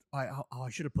I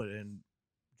should have put it in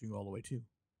Jingle All the Way too.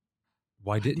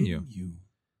 Why didn't you?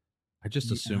 I just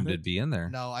You assumed add it? it'd be in there.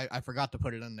 No, I forgot to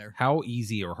put it in there. How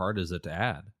easy or hard is it to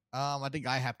add? I think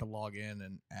I have to log in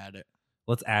and add it.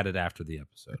 Let's add it after the I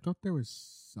episode. thought there was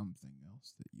something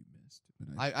else that you missed.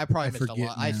 But I probably missed a forget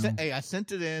lot. now. I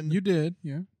sent it in. You did,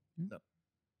 yeah.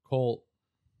 Cole,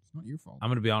 It's not your fault. I'm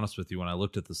going to be honest with you. When I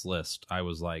looked at this list, I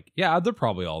was like, yeah, they're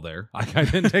probably all there. I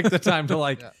didn't take the time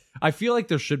to Yeah. I feel like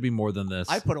there should be more than this.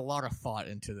 I put a lot of thought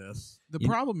into this. The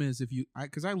problem is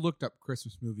because I looked up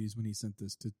Christmas movies when he sent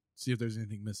this to see if there's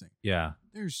anything missing. Yeah.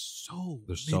 There's so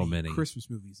many Christmas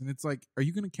movies, and it's like, are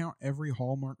you going to count every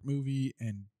Hallmark movie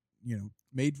and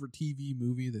made for TV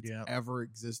movie that's ever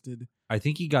existed? I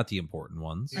think he got the important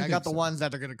ones. I got the ones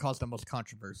that are going to cause the most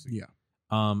controversy.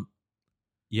 Yeah.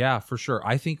 Yeah, for sure.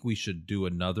 I think we should do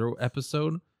another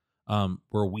episode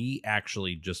where we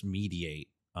actually just mediate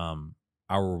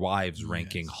our wives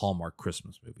ranking Hallmark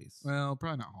Christmas movies. Well,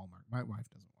 probably not Hallmark. My wife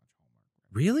doesn't watch Hallmark.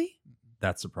 Really?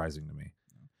 That's surprising to me.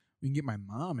 We can get my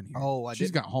mom in here. Oh,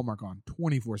 she's got Hallmark on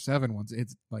 24/7 once.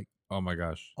 It's like, oh my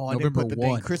gosh. Oh, I didn't put the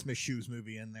dang Christmas Shoes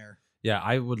movie in there. Yeah,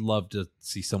 I would love to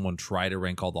see someone try to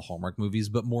rank all the Hallmark movies,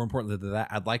 but more importantly than that,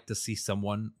 I'd like to see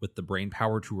someone with the brain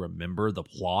power to remember the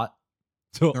plot.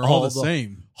 So they're all the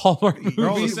same. Hallmark They're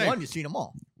all the movies. same. You've seen them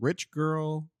all. Rich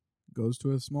girl goes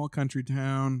to a small country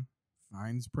town,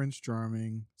 finds Prince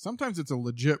Charming. Sometimes it's a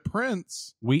legit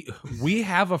prince. We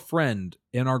have a friend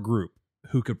in our group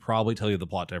who could probably tell you the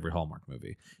plot to every Hallmark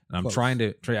movie. And I'm trying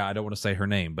to I don't want to say her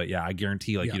name, but yeah, I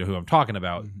guarantee you know who I'm talking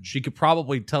about. Mm-hmm. She could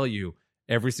probably tell you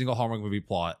every single Hallmark movie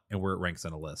plot and where it ranks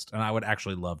in a list. And I would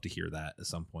actually love to hear that at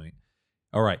some point.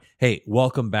 All right. Hey,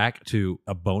 welcome back to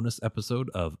a bonus episode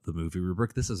of the Movie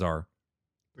Rubric. This is our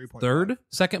 3.5.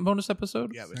 second bonus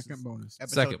episode? Yeah, second bonus.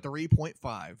 Episode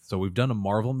 3.5. So we've done a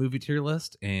Marvel movie tier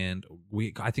list, and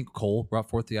I think Cole brought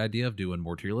forth the idea of doing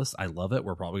more tier lists. I love it.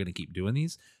 We're probably going to keep doing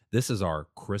these. This is our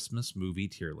Christmas movie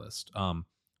tier list.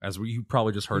 As you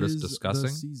probably just heard us discussing. The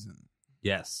season.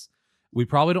 Yes. We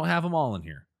probably don't have them all in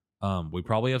here. We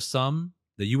probably have some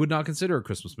that you would not consider a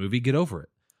Christmas movie. Get over it.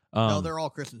 No, they're all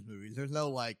Christmas movies. There's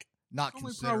no not only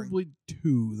considering. Probably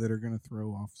two that are going to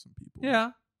throw off some people. Yeah.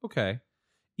 Okay.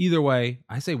 Either way,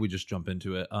 I say we just jump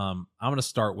into it. I'm going to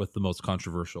start with the most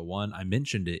controversial one. I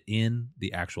mentioned it in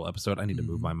the actual episode. I need to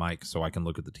move my mic so I can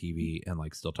look at the TV and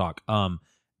still talk.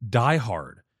 Die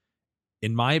Hard,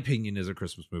 in my opinion, is a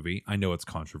Christmas movie. I know it's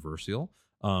controversial,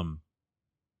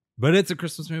 but it's a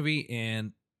Christmas movie,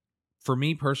 and for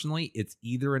me personally, it's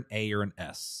either an A or an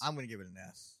S. I'm going to give it an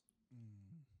S.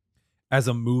 As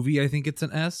a movie, I think it's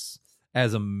an S.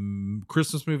 As a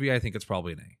Christmas movie, I think it's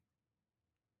probably an A.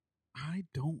 I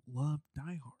don't love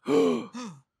Die Hard.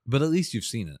 But at least you've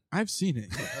seen it. I've seen it.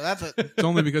 It's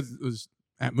only because it was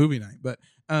at movie night. But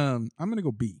I'm going to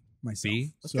go B myself.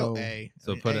 B? Let's go A.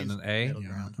 So put it in an A?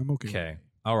 Yeah, I'm okay. Okay.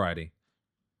 Alrighty.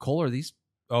 Cole, are these...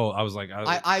 Oh, I was like...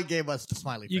 I gave us the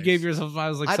smiley face. You gave yourself... I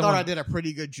was like... I thought I did a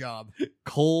pretty good job.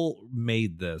 Cole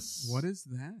made this. What is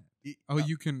that?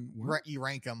 You can... You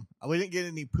rank them. We didn't get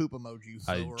any poop emojis.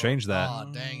 So I changed that.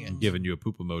 Oh, dang it. I'm giving you a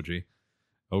poop emoji.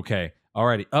 Okay.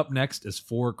 Alrighty. Up next is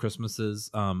Four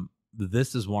Christmases.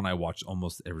 This is one I watch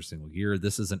almost every single year.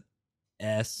 This is an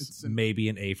S, maybe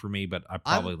an A for me, but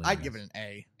I'd give it an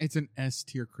A. It's an S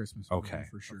tier Christmas movie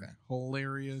for sure. Okay.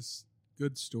 Hilarious,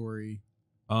 good story,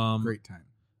 great time.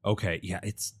 Okay, yeah,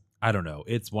 I don't know.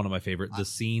 It's one of my favorite. The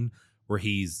scene where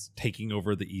he's taking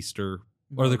over the Easter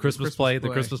or the Christmas play. The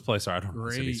Christmas play. Sorry, I don't know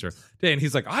if it's Easter. And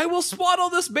he's like, "I will swaddle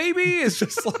this baby." It's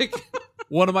just like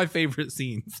one of my favorite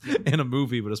scenes in a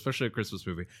movie, but especially a Christmas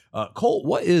movie. Cole,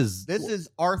 what is this? Is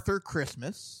Arthur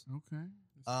Christmas? Okay.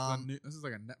 This is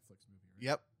like a Netflix movie. Right?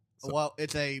 Yep. Well,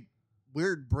 it's a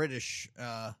weird British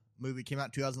movie. Came out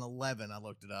in 2011. I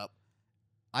looked it up.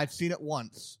 I've seen it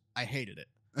once. I hated it.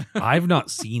 I've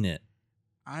not seen it.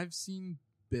 I've seen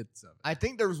bits of it. I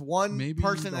think there's one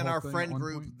person in our thing friend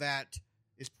group that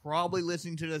is probably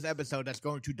listening to this episode that's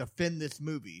going to defend this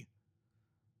movie.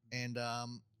 And is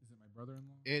it my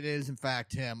brother-in-law? It is, in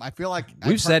fact, him. I feel like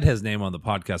we've said his name on the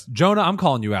podcast. Jonah, I'm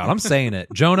calling you out. I'm saying it.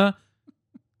 Jonah,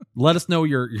 let us know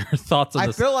your thoughts on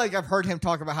this. I feel like I've heard him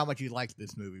talk about how much he liked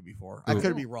this movie before. I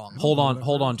could be wrong. Hold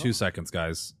on 2 seconds,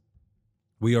 guys.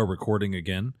 We are recording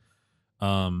again.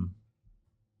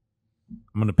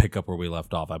 I'm going to pick up where we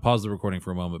left off. I paused the recording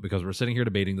for a moment because we're sitting here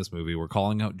debating this movie. We're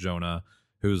calling out Jonah,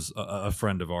 who's a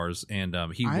friend of ours, and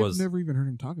I've never even heard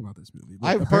him talk about this movie. But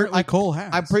I've heard Cole has.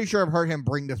 I'm pretty sure I've heard him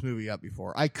bring this movie up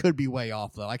before. I could be way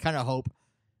off though. I kind of hope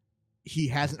he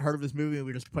hasn't heard of this movie and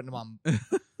we're just putting him on.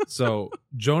 So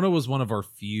Jonah was one of our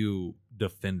few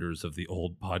defenders of the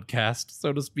old podcast,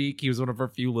 so to speak. He was one of our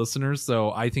few listeners,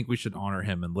 so I think we should honor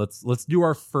him. And let's do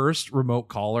our first remote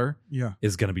caller. Yeah,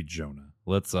 is going to be Jonah.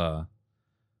 Let's phone.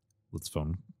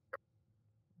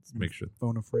 Let's make sure.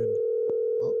 Phone a friend.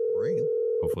 Oh, ringing.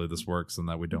 Hopefully this works and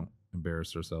that we don't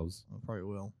embarrass ourselves. I probably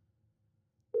will.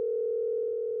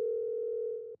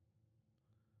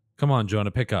 Come on,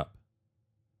 Jonah, pick up.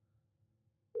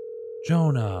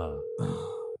 Jonah.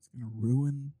 It's gonna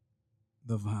ruin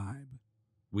the vibe.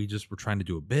 We just were trying to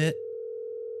do a bit.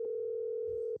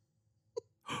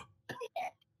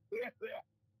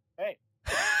 Hey.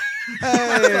 Hey.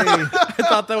 I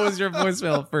thought that was your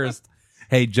voicemail at first.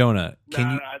 Hey, Jonah,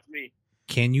 No, it's me.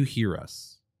 can you hear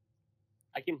us?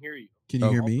 I can hear you. Can you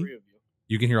hear All me? three of you.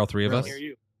 You can hear all three of I us? can hear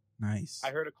you. Nice. I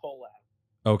heard a Cole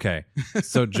laugh. Okay.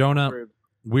 So, Jonah, Rude.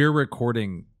 we're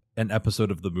recording an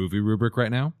episode of the Movie Rubric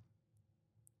right now,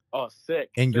 Oh, sick.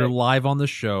 and you're sick. live on the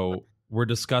show. We're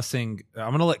discussing, I'm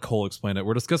going to let Cole explain it.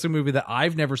 We're discussing a movie that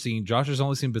I've never seen. Josh has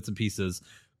only seen bits and pieces.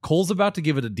 Cole's about to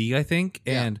give it a D, I think,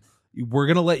 Yeah. and we're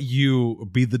going to let you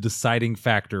be the deciding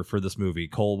factor for this movie.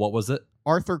 Cole, what was it?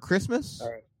 Arthur Christmas?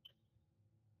 All right.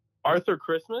 Arthur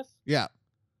Christmas? Yeah.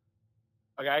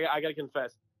 Okay, I gotta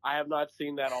confess. I have not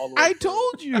seen that all the way I through.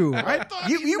 told you. I thought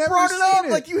You never brought it up seen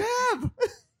like you have.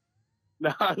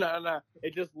 No.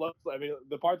 It just looks. I mean,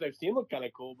 the parts I've seen look kind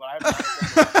of cool, but I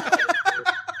haven't.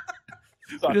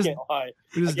 So I We just- can't lie.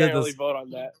 We I just can't did really this. vote on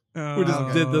that. We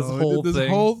just did this whole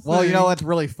thing. Well, you know what's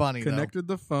really funny, Connected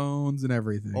the phones and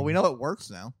everything. though? Well, we know it works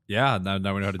now. Yeah, now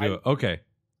we know how to do it. Okay.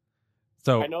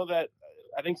 So, I know that.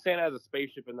 I think Santa has a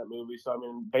spaceship in that movie, so I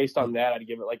mean, based on that, I'd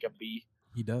give it like a B.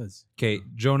 He does. okay,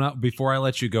 Jonah, before I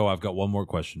let you go, I've got one more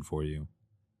question for you.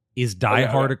 Is Die Okay,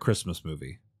 Hard okay. a Christmas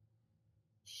movie?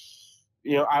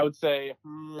 You know, I would say,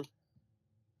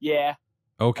 yeah.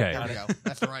 Okay. There we go.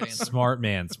 That's the right answer. Smart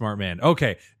man.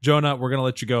 Okay, Jonah, we're gonna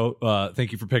let you go.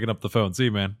 Thank you for picking up the phone. See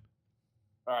you, man.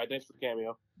 All right, thanks for the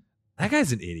cameo. That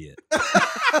guy's an idiot.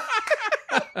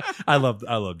 I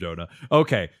love Jonah.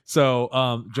 Okay, so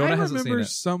Jonah I hasn't seen remember it.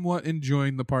 somewhat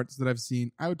enjoying the parts that I've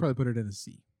seen. I would probably put it in a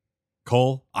C.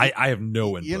 Cole, I have no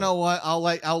input. You know what? I'll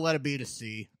let it be to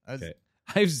C. Okay.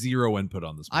 I have zero input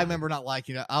on this movie. I remember not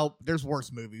liking it. There's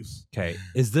worse movies. Okay,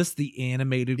 is this the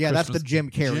animated? Yeah, Christmas? that's the Jim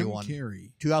Carrey Jim one.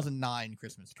 Carrey. 2009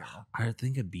 Christmas Carol. I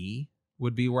think a B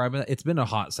would be where I'm at. It's been a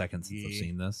hot second since I've Yeah.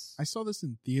 seen this. I saw this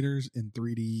in theaters in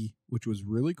 3D, which was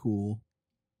really cool.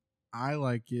 I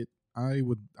like it. I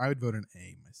would vote an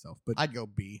A myself, but I'd go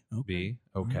B. okay. B.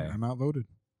 All Okay. right, I'm outvoted.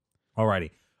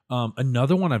 Alrighty.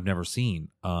 Another one I've never seen.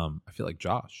 I feel like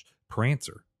Josh.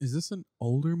 Prancer. Is this an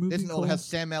older movie? This one Cole? has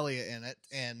Sam Elliott in it,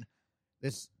 and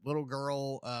this little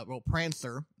girl,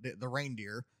 Prancer, the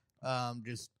reindeer,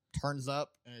 just turns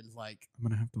up and is like, I'm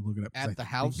gonna have to look it up 'cause At the I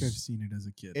house? think I've seen it as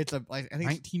a kid. I think, it's,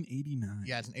 1989.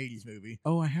 yeah, it's an 80s movie.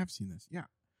 Oh, I have seen this. Yeah,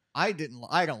 I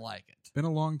don't like it. it's been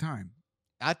a long time.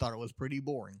 I thought it was pretty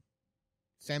boring.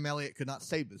 Sam Elliott could not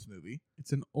save this movie.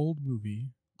 It's an old movie.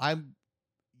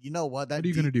 You know what? What are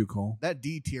you gonna do, Cole? That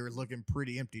D tier is looking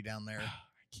pretty empty down there.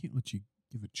 I can't let you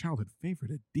give a childhood favorite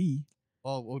a D.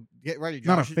 Well, get ready, Josh.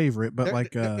 Not a favorite, but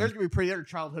like there's gonna be pretty other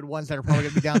childhood ones that are probably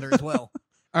gonna be down there as well.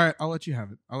 all right, I'll let you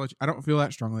have it. I don't feel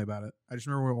that strongly about it. I just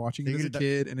remember watching it So as you're a the-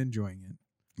 kid and enjoying it.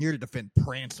 You're to defend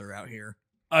Prancer out here.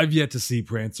 I've yet to see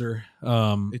Prancer.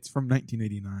 It's from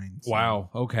 1989. so- Wow.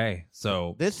 Okay.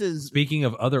 So This is speaking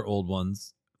of other old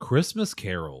ones, Christmas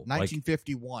Carol.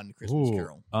 1951 Christmas Ooh,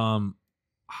 Carol.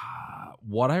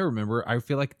 What I remember, I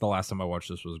feel like the last time I watched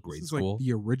this was grade This is school. like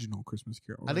the original Christmas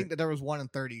Carol. I think right? that there was one in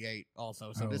 38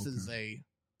 also. So Oh, this is okay.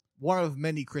 one of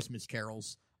many Christmas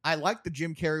carols. I like the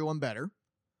Jim Carrey one better.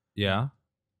 Yeah.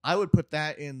 I would put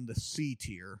that in the C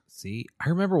tier. See, I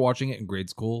remember watching it in grade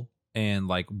school and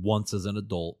like once as an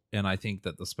adult, and I think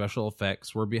that the special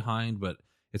effects were behind, but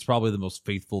it's probably the most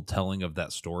faithful telling of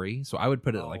that story. So I would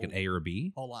put it like an A or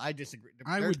B. Hold on, I disagree.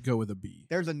 I would go with a B.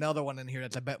 There's another one in here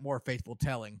that's a bit more faithful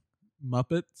telling.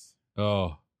 Muppets.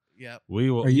 Oh, Yep. we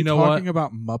will. Are you, know talking what?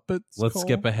 about Muppets? Let's Cole?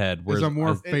 skip ahead. Is a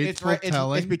more It's faithful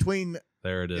telling. It's between.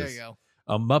 There it is. There you go.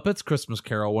 A Muppets Christmas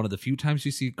Carol, one of the few times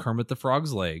you see Kermit the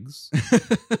Frog's legs,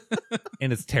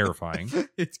 and it's terrifying.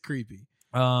 It's creepy.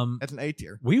 That's an A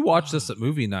tier. We watched this at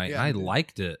movie night. Yeah, and I I did.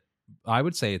 liked it. I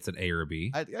would say it's an A or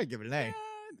B. I'd give it an A.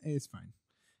 It's fine.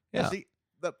 Yeah. See,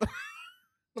 the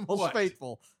most What?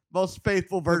 most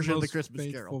faithful version of the most Christmas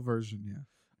faithful Carol. version,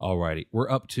 yeah. Alrighty, we're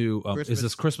up to. Is Christmas-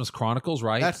 this Christmas Chronicles,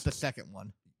 right? That's the second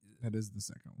one. That is the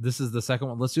second one. This is the second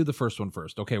one. Let's do the first one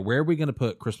first. Okay, where are we going to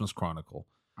put Christmas Chronicle?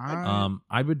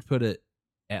 I would put it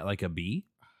at like a B.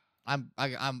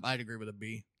 I'd agree with a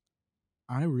B.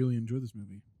 I really enjoy this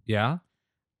movie. Yeah.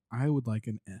 I would like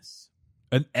an S.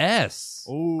 An S.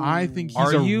 Ooh. I think he's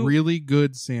Are a you- really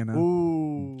good Santa.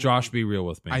 Ooh. Josh, be real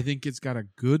with me. I think it's got a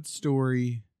good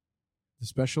story. The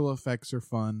special effects are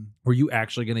fun. Were you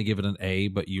actually going to give it an A,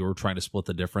 but you were trying to split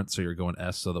the difference, so you're going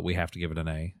S so that we have to give it an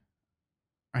A?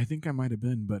 I think I might have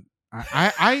been, but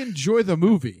I enjoy the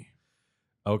movie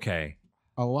Okay.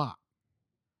 a lot.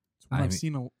 It's one I I've mean,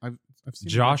 seen. I've seen.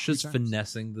 Josh it a is few times.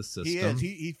 finessing the system. He is.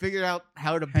 He figured out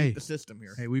how to Hey. beat the system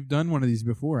here. Hey, we've done one of these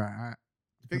before. I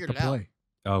Figured have to it out. play.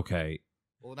 Okay.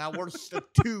 Well, now we're still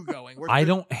 2 going. We're I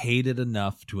still- don't hate it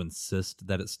enough to insist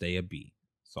that it stay a B.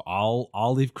 So I'll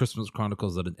leave Christmas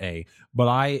Chronicles at an A, but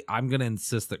I'm going to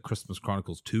insist that Christmas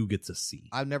Chronicles 2 gets a C.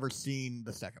 I've never seen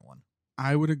the second one.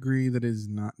 I would agree that it is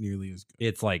not nearly as good.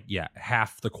 It's like,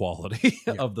 half the quality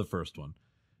Yeah. of the first one.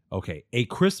 Okay, A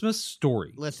Christmas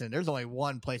Story. Listen, there's only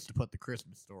one place to put the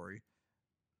Christmas Story.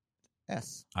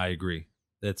 S. I agree.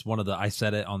 It's one of the I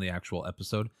said it on the actual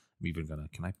episode. I'm even gonna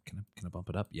can I bump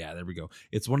it up? Yeah, there we go.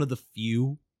 It's one of the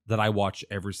few that I watch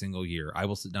every single year. I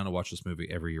will sit down and watch this movie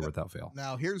every year without fail.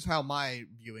 Now, here's how my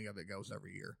viewing of it goes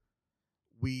every year.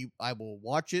 I will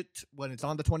watch it when it's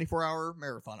on the 24-hour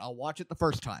marathon. I'll watch it the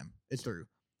first time it's through.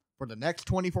 For the next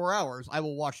 24 hours, I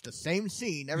will watch the same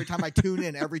scene every time I tune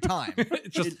in every time.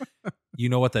 Just you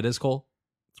know what that is, Cole?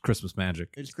 It's Christmas magic.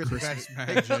 It's Christmas Christmas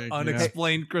magic. magic.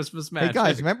 Unexplained Christmas magic. Hey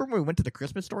guys, remember when we went to the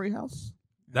Christmas Story house?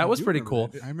 That I was do pretty remember cool.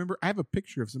 that. I remember. I have a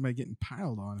picture of somebody getting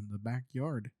piled on in the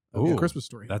backyard of Ooh. the Christmas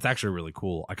Story. That's actually really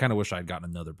cool. I kind of wish I'd gotten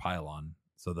another pylon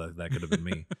so that could have been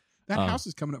me. That Um, house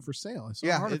is coming up for sale. I saw an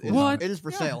Yeah, article. it, about What? it is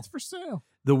for Yeah, sale. It's for sale.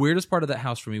 The weirdest part of that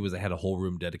house for me was it had a whole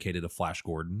room dedicated to Flash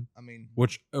Gordon, I mean,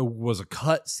 which was a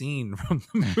cut scene from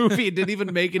the movie. It didn't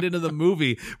even make it into the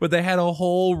movie, but they had a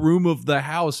whole room of the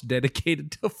house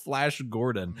dedicated to Flash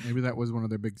Gordon. Maybe that was one of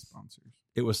their big sponsors.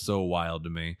 It was so wild to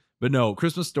me. But no,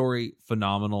 Christmas Story,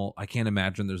 phenomenal. I can't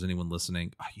imagine there's anyone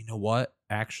listening. You know what?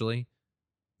 Actually,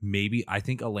 maybe I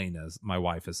think Elena's, my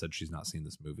wife, has said she's not seen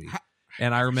this movie.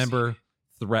 And I remember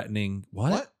threatening,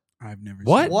 what? I've never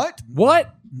What? seen What?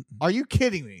 What? Mm-mm. Are you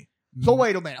kidding me? So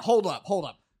wait a minute. Hold up.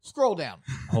 Scroll down.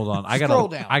 Hold on. Scroll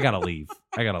down. I gotta leave.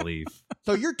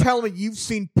 So you're telling me you've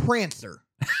seen Prancer?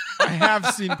 I have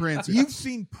seen Prancer. You've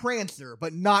seen Prancer,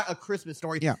 but not A Christmas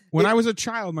Story. Yeah. When I was a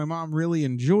child, my mom really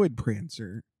enjoyed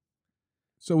Prancer,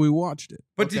 so we watched it.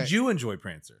 But Okay. did you enjoy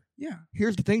Prancer? Yeah.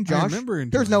 Here's the thing, I Josh. remember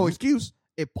enjoying There's no it. excuse.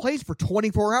 It plays for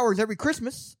 24 hours every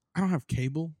Christmas. I don't have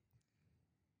cable.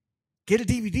 Get a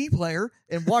DVD player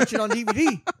and watch it on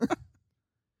DVD.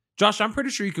 Josh, I'm pretty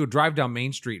sure you could drive down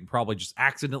Main Street and probably just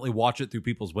accidentally watch it through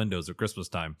people's windows at Christmas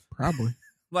time. Probably.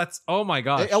 Oh my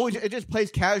gosh. It just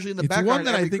plays casually in the It's background. one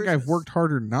that I every think Christmas. I've worked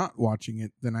harder not watching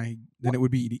it than it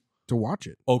would be to watch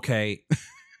it. Okay.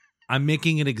 I'm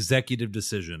making an executive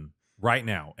decision right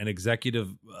now, an executive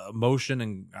motion,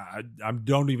 and I'm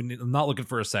not looking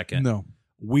for a second. No.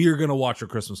 We are going to watch A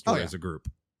Christmas Story yeah. as a group.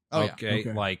 Oh, yeah. Okay.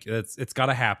 Okay. Like it's got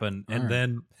to happen. All and right.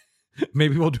 then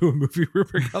maybe we'll do a movie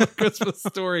rubric on A Christmas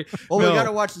Story. Well, No. we got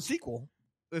to watch the sequel.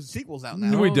 The sequel's out now.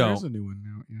 No, we don't. There's a new one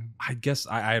now. Yeah. I guess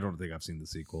I don't think I've seen the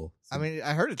sequel. I mean,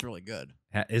 I heard it's really good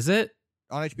Is it?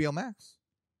 on HBO Max.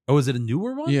 Oh, is it a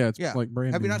newer one? Yeah, it's Yeah. like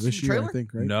brand Have you new not this seen the year, I trailer?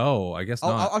 think, right? No, I guess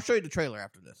not. I'll show you the trailer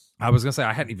after this. I was gonna say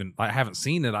I haven't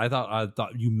seen it. I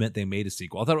thought you meant they made a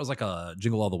sequel. I thought it was like a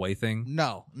Jingle All the Way thing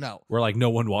No. where like no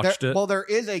one watched it. Well, there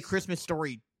is a Christmas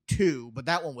Story 2, but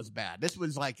that one was bad. This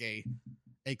was like a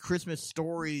Christmas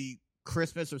Story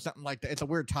Christmas or something like that. It's a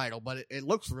weird title, but it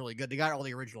looks really good. They got all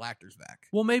the original actors back.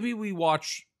 Well, maybe we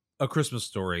watch A Christmas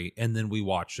Story and then we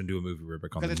watch and do a movie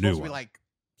rubric on Because the it's new supposed to one. be like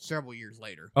several years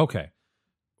later. Okay,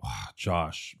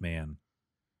 Josh, man,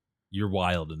 you're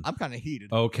wild. And I'm kind of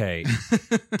heated. okay,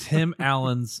 Tim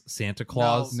Allen's Santa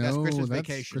Claus. No. That's No, Christmas that's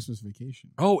Vacation. Christmas Vacation.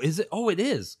 Oh, is it? Oh, it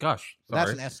is. Gosh, That's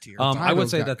sorry. an S tier. I would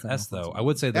Title's say got that's cut S off on though. some. I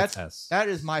would say that's S. That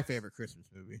is my favorite Christmas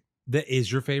movie. That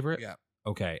is your favorite? Yeah.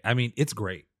 Okay. I mean, it's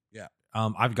great. Yeah.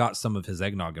 I've got some of his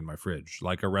eggnog in my fridge,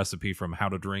 like a recipe from How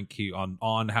to Drink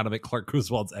on how to make Clark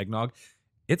Griswold's eggnog.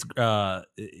 It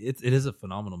is a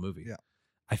phenomenal movie. Yeah.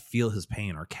 I feel his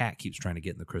pain. Our cat keeps trying to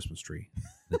get in the Christmas tree.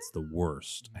 It's the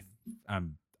worst.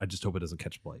 I just hope it doesn't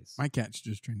catch blaze. My cat's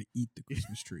just trying to eat the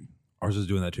Christmas tree. Ours is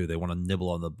doing that too. They want to nibble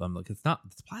on the. I'm like, it's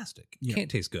plastic. It Yeah.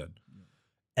 can't taste good.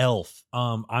 Elf.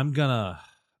 I'm gonna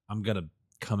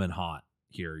come in hot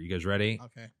here. You guys ready?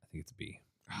 Okay. I think it's a B.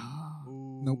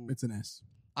 Nope, it's an S.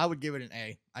 I would give it an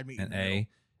A. I'd meet you An in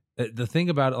the middle. A. The thing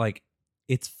about it, like,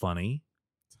 it's funny,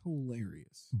 It's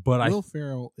hilarious. but Will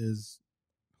Ferrell is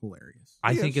hilarious.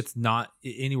 I He think is. it's not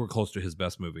anywhere close to his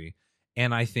best movie,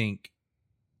 and I think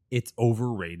it's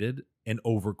overrated and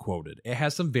overquoted. It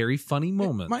has some very funny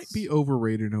moments. It might be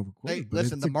overrated and overquoted, Hey, but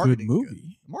listen, it's the a good marketing's movie.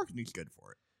 good. The marketing's good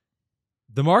for it.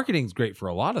 The marketing's great for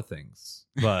a lot of things,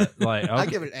 but like I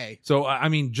give it an A. So I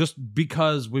mean, just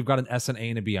because we've got an S, an A,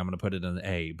 and a B, I'm going to put it in an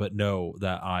A. But know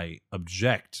that I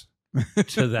object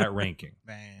to that ranking.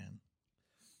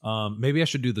 Man, maybe I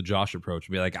should do the Josh approach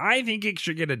and be like, I think it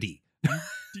should get a D,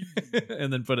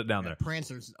 and then put it down there.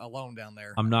 Prancer's alone down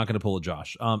there. I'm not going to pull a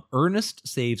Josh. Ernest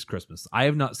Saves Christmas. I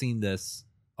have not seen this.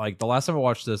 Like the last time I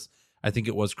watched this, I think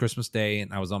it was Christmas Day,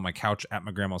 and I was on my couch at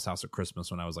my grandma's house at Christmas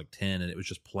when I was like 10, and it was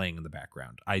just playing in the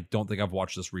background. I don't think I've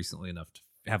watched this recently enough to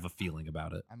have a feeling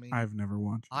about it. I mean, I've never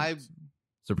watched it.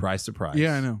 Surprise, surprise.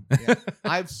 Yeah, I know. Yeah,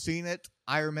 I've seen it.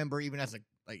 I remember even as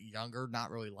a younger, not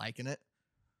really liking it.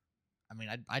 I mean,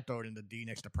 I'd throw it in the D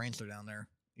next to Prancer down there.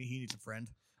 He needs a friend.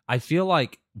 I feel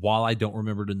like while I don't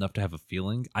remember it enough to have a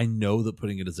feeling, I know that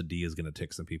putting it as a D is going to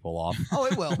tick some people off. Oh,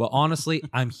 it will. But honestly,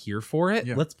 I'm here for it.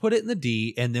 Yeah. Let's put it in the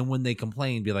D, and then when they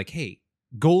complain, be like, hey,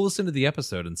 go listen to the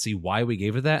episode and see why we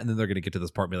gave it that, and then they're going to get to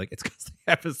this part and be like, it's because they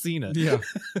haven't seen it. Yeah.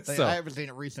 So, I haven't seen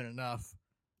it recent enough.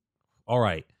 all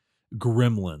right.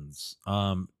 Gremlins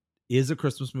is a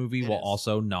Christmas movie, It while is.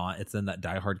 also not. It's in that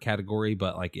Die Hard category,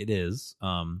 but like it is.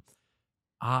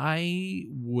 I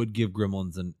would give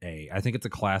Gremlins an A. I think it's a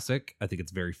classic. I think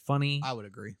it's very funny. I would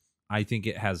agree. I think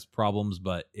it has problems,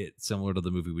 but it's similar to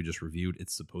the movie we just reviewed.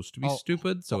 It's supposed to be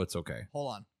stupid, so it's okay.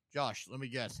 Hold on. Josh, let me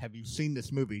guess. Have you seen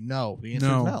this movie? No. The answer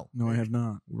No, is no. no, I have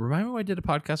not. Remind me why I did a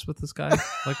podcast with this guy?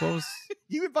 Like, what was...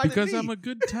 You invited Because me. I'm a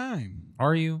good time.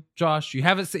 Are you? Josh, you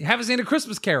haven't seen A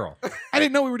Christmas Carol. I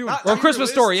didn't know we were doing Not- Or a Not Christmas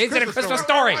you, Story. it's Ain't it a Christmas Christmas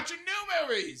Story. Story? watching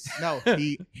new movies. No,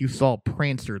 you saw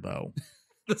Prancer, though.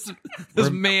 This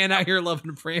man out here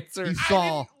loving Prancer. You saw,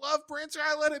 I didn't love Prancer.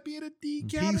 I let it be in a D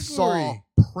category. he saw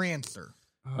Prancer.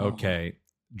 Oh. Okay.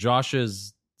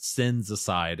 Josh's sins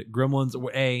aside, Gremlins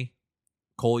A.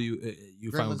 Cole, you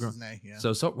fine with Gremlins is Gremlins? an A, yeah.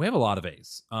 So we have a lot of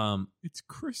A's. It's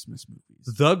Christmas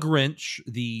movies. The Grinch,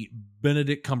 the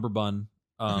Benedict Cumberbatch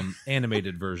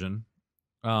animated version.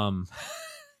 I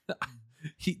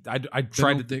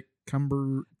tried to. Dick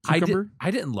Cucumber. I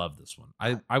didn't love this one.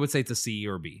 I would say it's a C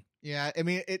or B. Yeah, I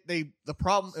mean, the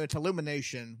problem, it's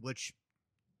Illumination, which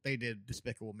they did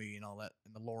Despicable Me and all that,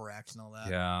 and the Lorax and all that.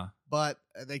 Yeah. But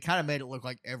they kind of made it look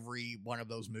like every one of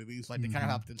those movies. Like, they kind of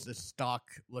Mhm. have this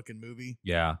stock-looking movie.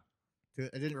 Yeah.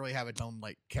 It didn't really have its own,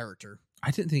 like, character. I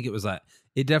didn't think it was that.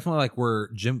 It definitely, like, where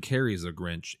Jim Carrey's a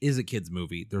Grinch is a kid's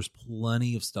movie. There's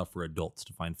plenty of stuff for adults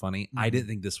to find funny. I Mhm. didn't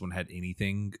think this one had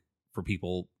anything for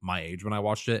people my age when I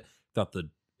watched it. Thought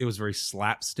it was very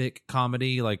slapstick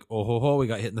comedy, like, oh ho ho, we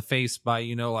got hit in the face by,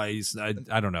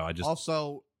 I don't know. I just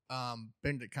Also,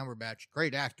 Benedict Cumberbatch,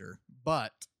 great actor,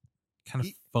 but kind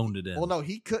of phoned it in. well, no,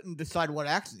 he couldn't decide what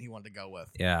accent he wanted to go with.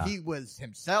 Yeah. He was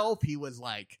himself. He was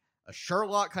like a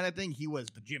Sherlock kind of thing. He was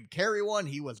the Jim Carrey one.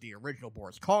 He was the original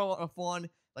Boris Karloff one.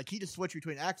 Like, he just switched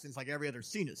between accents like every other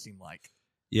scene, it seemed like.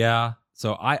 Yeah.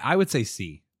 So I would say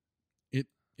C.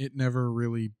 It never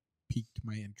really piqued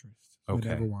my interest. So Okay.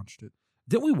 I never watched it.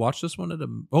 Didn't we watch this one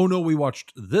Oh no, we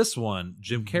watched this one,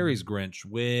 Jim Carrey's Grinch,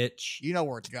 which You know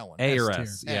where it's going. A or S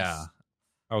S. tier. Yeah. S.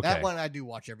 Okay. That one I do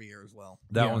watch every year as well.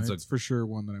 That Yeah, one's it's for sure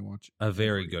one that I watch. a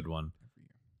very every good year. one. Every year.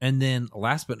 And then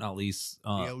last but not least, The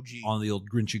OG. on the old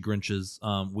Grinchy Grinches,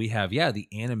 we have the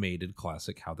animated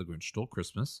classic How the Grinch Stole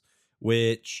Christmas,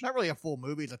 which Not really a full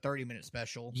movie. It's a 30-minute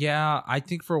special. I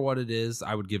think for what it is,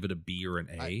 I would give it a B or an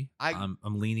A. I- I'm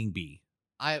leaning B.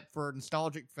 For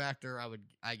nostalgic factor,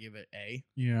 I give it A.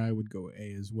 Yeah, I would go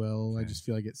A as well. I Okay. just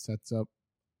feel like it sets up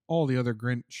all the other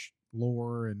Grinch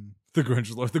lore and The Grinch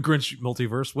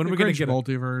multiverse. When are the we going Grinch to get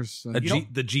multiverse. and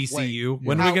the GCU? wait,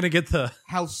 When are we how- going to get the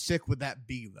How sick would that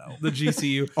be, though? the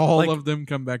GCU all like, of them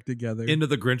come back together. into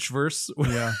the Grinchverse?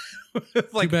 Yeah.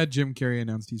 Like Too bad Jim Carrey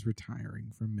announced he's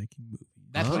retiring from making movies.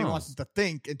 That's what he Oh. wants us to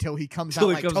think until he comes Till out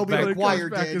he like comes Tobey back. Maguire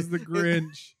back did. as the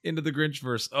Grinch. into the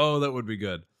Grinchverse. Oh, that would be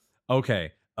good.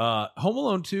 Okay. Home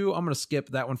Alone 2, I'm going to skip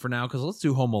that one for now because let's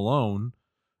do Home Alone.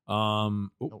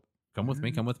 Come with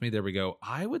me. There we go.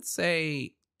 I would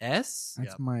say S.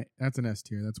 That's an S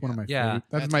tier. That's one of my Yeah. favorite.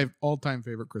 That's my all-time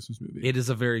favorite Christmas movie. It is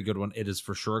a very good one. It is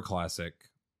for sure a classic.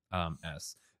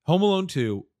 S. Home Alone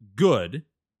 2, good.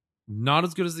 Not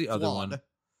as good as the other Flawed. one.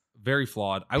 Very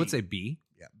flawed. I would B. say B.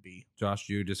 Yeah, B. Josh,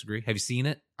 do you disagree? Have you seen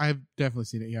it? I've definitely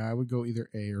seen it. Yeah, I would go either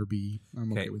A or B.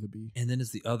 I'm okay Okay. with a B. And then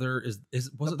is the other was The it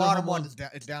their bottom Home one Alone? is down.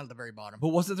 It's down at the very bottom. But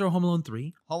was it their Home Alone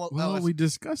 3? Well, we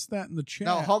discussed that in the chat.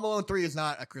 No, Home Alone 3 is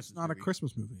not a Christmas. It's not a movie.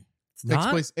 Christmas movie. It's It takes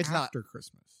not? place It's not. after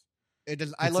Christmas. It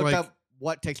does. I It's looked like- up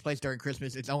what takes place during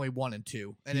Christmas. It's only 1 and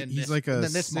 2, and then He's this, like a and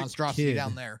then this sick monstrosity kid.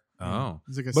 down there. Oh.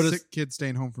 He's like a But it's- sick kid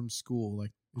staying home from school.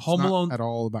 Like It's Home not Alone- at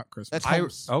all about Christmas.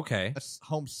 That's Okay. That's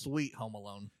Home Sweet Home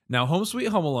Alone. Now, Home Sweet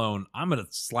Home Alone, I'm going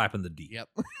to slap in the D. Yep.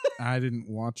 I didn't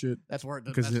watch it That's where it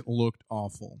because it looked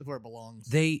awful. that's where it belongs.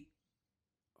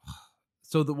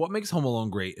 What makes Home Alone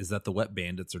great is that the wet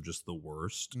bandits are just the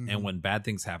worst. Mhm. And when bad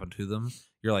things happen to them,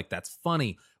 you're like, that's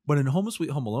funny. But in Home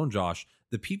Sweet Home Alone, Josh,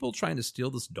 the people trying to steal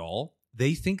this doll,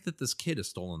 they think that this kid has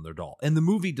stolen their doll. And the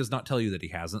movie does not tell you that he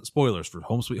hasn't. Spoilers for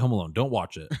Home Sweet Home Alone. Don't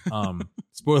watch it.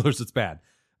 Spoilers, it's bad.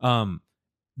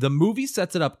 The movie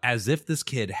sets it up as if this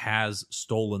kid has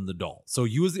stolen the doll. So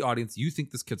you as the audience, you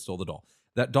think this kid stole the doll.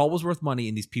 That doll was worth money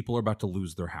and these people are about to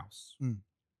lose their house. Mm.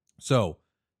 So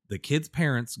the kid's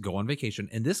parents go on vacation,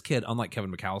 and this kid, unlike Kevin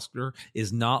McAllister,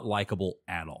 is not likable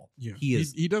at all. Yeah,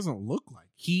 He doesn't look like.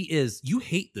 you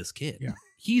hate this kid. Yeah.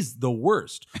 He's the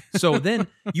worst. So then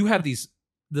you have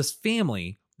this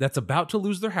family that's about to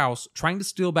lose their house, trying to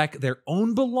steal back their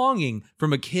own belonging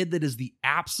from a kid that is the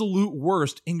absolute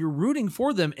worst, and you're rooting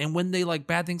for them. And when they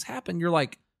bad things happen, you're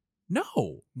like,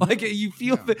 no, you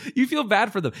feel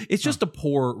bad for them. It's just a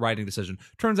poor writing decision.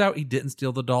 Turns out he didn't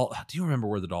steal the doll. Do you remember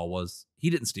where the doll was? He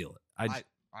didn't steal it. I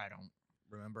don't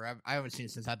remember. I haven't seen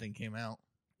it since that thing came out.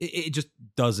 It just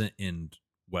doesn't end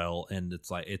well, and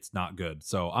it's not good.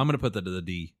 So I'm gonna put that to the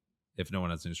D if no one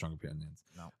has any strong opinions.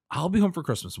 No. I'll Be Home for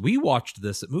Christmas. We watched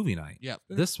this at movie night. Yeah.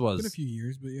 This was Been a few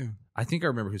years, but yeah. I think I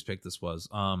remember whose pick this was.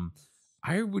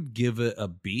 I would give it a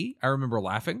B. I remember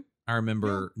laughing. I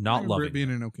remember not loving it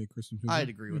being an okay Christmas movie. I'd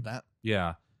agree with that.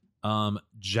 Yeah.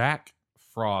 Jack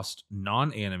Frost,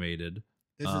 non-animated.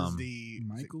 This is the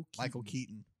Michael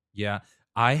Keaton. Yeah.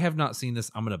 I have not seen this.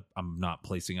 I'm not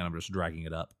placing it. I'm just dragging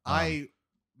it up. I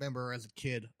remember as a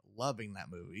kid loving that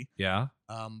movie. Yeah.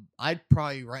 I'd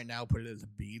probably right now put it as a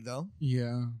B though.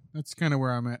 Yeah, that's kind of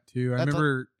where I'm at too. I That's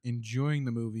remember enjoying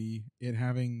the movie, it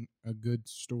having a good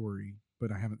story,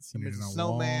 but I haven't seen it in a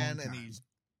snowman, long and time.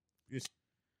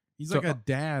 He's So, like a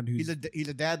dad who's he's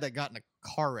a dad that got in a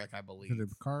car wreck, I believe. in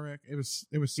a car wreck. It was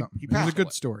something. he It was a passed good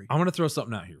away. story. I'm going to throw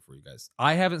something out here for you guys.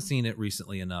 I haven't seen it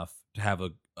recently enough to have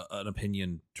an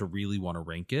opinion to really want to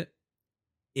rank it.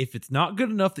 If it's not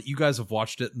good enough that you guys have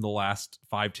watched it in the last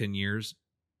 5-10 years,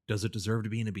 does it deserve to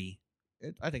be in a B?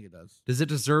 I think it does. Does it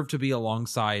deserve to be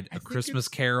alongside I A think Christmas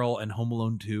it's- Carol and Home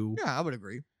Alone 2? Yeah, I would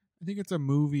agree. I think it's a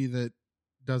movie that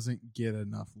doesn't get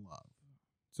enough love.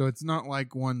 So it's not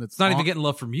like one that's It's not even getting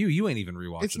love from you. You ain't even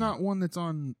rewatching It's not it. one that's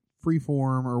on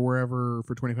Freeform or wherever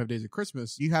for 25 Days of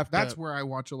Christmas. You have That's to, where I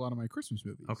watch a lot of my Christmas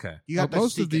movies. Okay. you have But to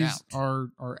most seek of these it out.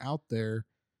 are out there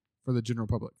for the general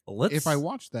public. If If I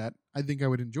watched that, I think I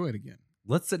would enjoy it again.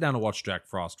 let's sit down and watch Jack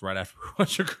Frost right after we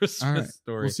watch A Christmas All right.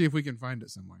 Story. We'll see if we can find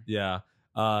it somewhere. Yeah.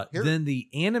 Here- Then the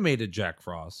animated Jack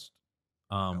Frost,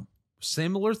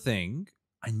 similar thing.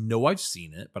 I know I've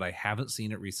seen it, but I haven't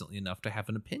seen it recently enough to have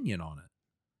an opinion on it.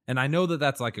 And I know that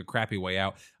that's like a crappy way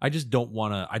out. I just don't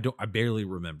want to. I barely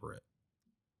remember it.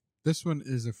 This one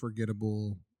is a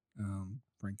forgettable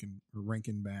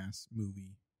Rankin Bass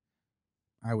movie.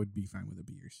 I would be fine with a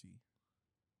B or C.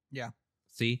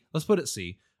 C. Let's put it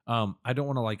C. I don't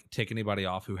want to take anybody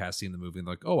off who has seen the movie and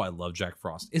oh, I love Jack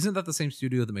Frost. Isn't that the same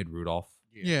studio that made Rudolph?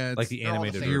 Yeah, Like the they're all the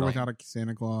animated same Year Rudolph. Without a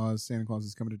Santa Claus. Santa Claus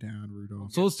is coming to town.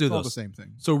 Rudolph. So let's do It's all those. the same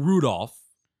thing. So Rudolph,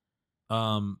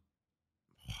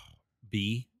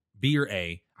 B or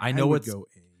A. I know would it's go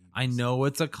A. I know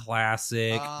it's a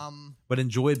classic, but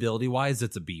enjoyability wise,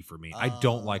 it's a B for me. I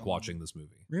don't like watching this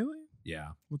movie. Really? Yeah,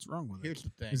 What's wrong with it? Here's the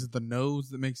thing. Is it the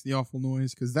nose that makes the awful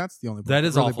noise? Because that's the only part That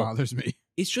is really awful. bothers me.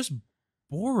 it's just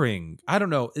boring. I don't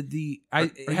know. It Are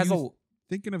has you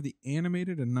thinking of the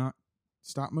animated and not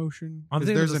stop motion? I'm 'Cause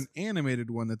thinking there's of an animated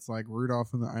one that's like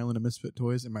Rudolph and the Island of Misfit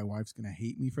Toys, and my wife's gonna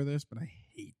hate me for this, but I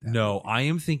hate that. no. movie. I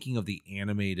am thinking of the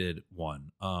animated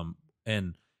one.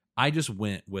 And I just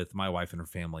went with my wife and her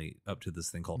family up to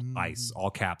this thing called ICE, all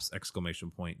caps, !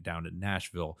 Down in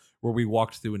Nashville, where we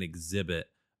walked through an exhibit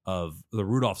of the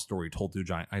Rudolph story told through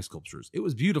giant ice sculptures. It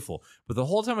was beautiful, but the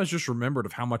whole time I just remembered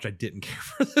of how much I didn't care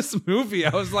for this movie.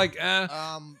 I was like,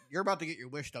 You're about to get your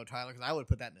wish though, Tyler, because I would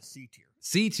put that in a C tier.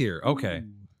 C tier. Okay.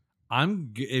 Ooh.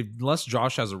 Unless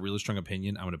Josh has a really strong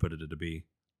opinion, I'm going to put it at a B.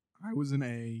 I was an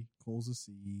A. Cole's a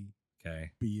C.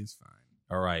 Okay. B is fine.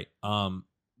 All right.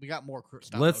 We got more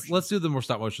stop Let's motions. do the more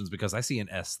stop motions because I see an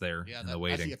S there Yeah, in the I see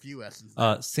waiting. a few S's.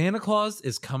 there. Santa Claus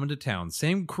is coming to town.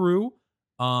 Same crew.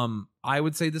 I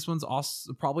would say this one's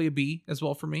also probably a B as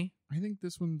well for me. I think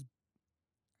this one's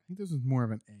more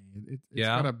of an A. It's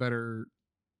Yeah? got a better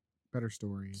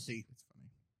story. C. It's funny.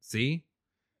 See,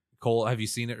 Cole, have you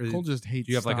seen it? Cole just hates.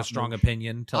 Do you have like a stop strong motion.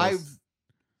 opinion? Tell us.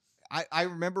 I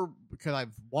remember because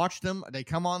I've watched them. They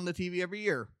come on the TV every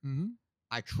year. Mm-hmm.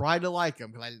 I try to like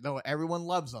them because I know everyone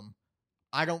loves them.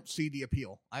 I don't see the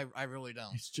appeal. I really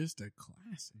don't. It's just a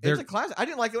classic. It's a classic. I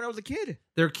didn't like it when I was a kid.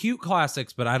 They're cute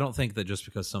classics, but I don't think that just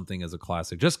because something is a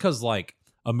classic, just because like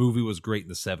a movie was great in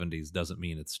the 70s doesn't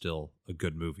mean it's still a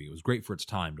good movie. It was great for its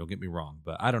time, don't get me wrong,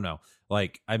 but I don't know.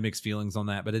 Like, I have mixed feelings on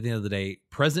that, but at the end of the day,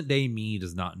 present day me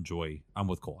does not enjoy, I'm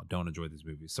with Cole, I don't enjoy these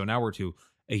movies. So now we're to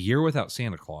A Year Without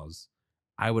Santa Claus.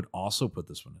 I would also put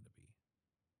this one in a B.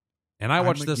 And I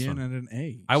watched this one at an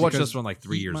A. I watched this one like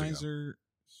 3 Heat years Miser, ago.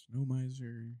 Snow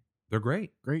Miser. They're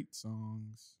great. Great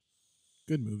songs.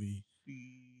 Good movie.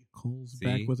 Cole's C.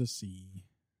 back with a C.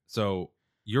 So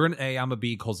you're an A, I'm a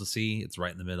B, Cole's a C. It's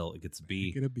right in the middle. It gets a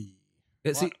B. Get a B.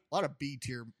 It, see, A lot of B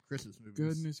tier Christmas movies.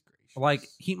 Goodness gracious. like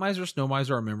Heat Miser, Snow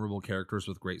Miser are memorable characters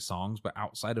with great songs, but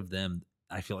outside of them,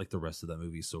 I feel like the rest of that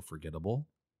movie is so forgettable.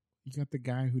 You got the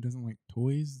guy who doesn't like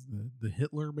toys, the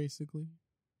Hitler, basically.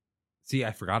 See,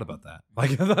 I forgot about that.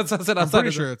 Like that's outside I'm pretty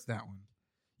of sure it's that one.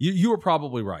 You were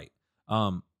probably right.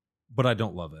 But I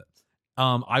don't love it.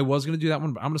 I was gonna do that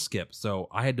one, but I'm gonna skip. So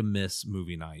I had to miss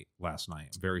movie night last night.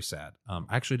 I'm very sad. I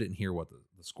actually didn't hear what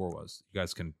the score was. You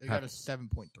guys can They got a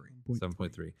 7.3.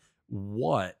 7.3.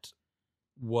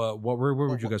 Where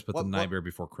would you guys put the Nightmare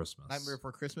Before Christmas? Nightmare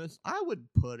Before Christmas. I would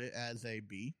put it as a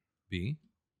B. B.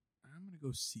 I'm gonna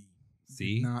go C.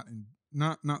 C?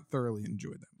 Not thoroughly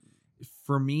enjoyed that movie.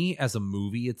 For me, as a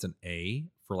movie, it's an A.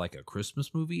 For like a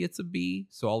Christmas movie, it's a B.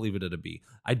 So I'll leave it at a B.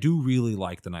 I do really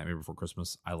like The Nightmare Before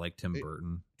Christmas. I like Tim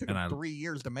Burton. It took and him 3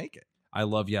 years to make it. I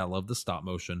love the stop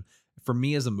motion. For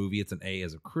me, as a movie, it's an A.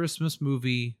 As a Christmas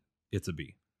movie, it's a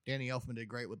B. Danny Elfman did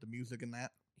great with the music in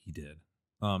that. He did.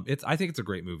 I think it's a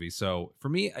great movie. So for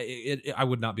me, I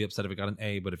would not be upset if it got an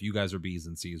A. But if you guys are B's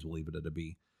and C's, we'll leave it at a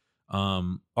B.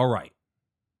 All right.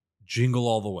 Jingle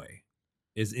All the Way.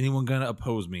 Is anyone gonna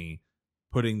oppose me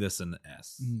putting this in the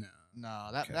S? No,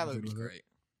 that movie's great.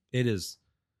 It is.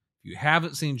 If you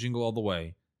haven't seen Jingle All the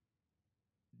Way,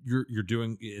 you're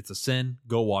doing it's a sin.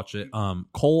 Go watch it.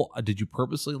 Cole, did you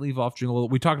purposely leave off Jingle All the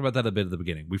Way? We talked about that a bit at the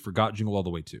beginning. We forgot Jingle All the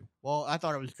Way too. Well, I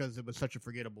thought it was because it was such a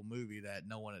forgettable movie that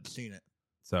no one had seen it.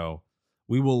 So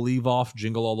we will leave off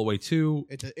Jingle All the Way too.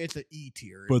 It's an E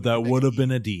tier. But that would have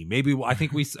been a D. Maybe I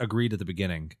think we agreed at the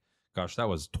beginning. Gosh, that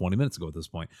was 20 minutes ago at this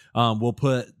point. We'll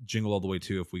put Jingle All the Way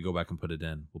too. If we go back and put it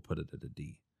in, we'll put it at a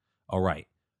D. All right.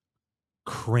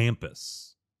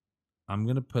 Krampus. I'm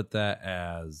going to put that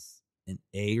as an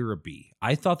A or a B.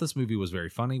 I thought this movie was very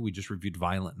funny. We just reviewed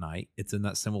Violent Night. It's in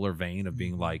that similar vein of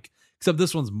being like, except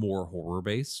this one's more horror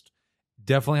based.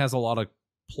 Definitely has a lot of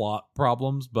plot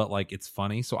problems, but like it's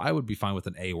funny. So I would be fine with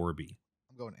an A or a B.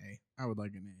 I'm going A. I would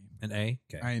like an A. An A?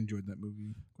 Okay. I enjoyed that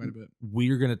movie quite a bit.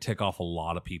 We're going to tick off a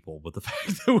lot of people with the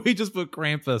fact that we just put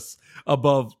Krampus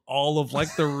above all of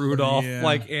like the Rudolph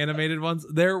like animated ones.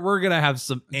 We're going to have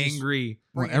some angry.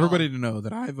 I want everybody to know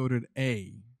that I voted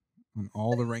A on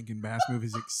all the Rankin Bass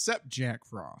movies except Jack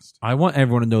Frost. I want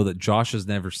everyone to know that Josh has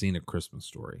never seen A Christmas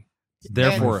Story.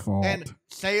 Therefore, and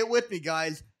say it with me,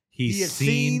 guys. He's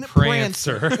seen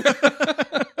Prancer.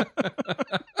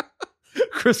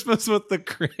 Christmas with the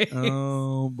Cranks.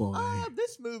 Oh boy!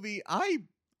 This movie, I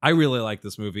really like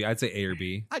this movie. I'd say A or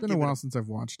B. It's been a while since I've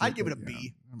watched it. I'd give it a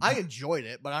B. I enjoyed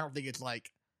it, but I don't think it's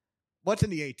like what's in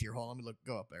the A tier. Hold on, let me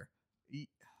go up there.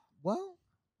 Well,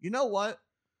 you know what?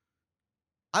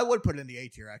 I would put it in the A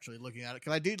tier actually. Looking at it,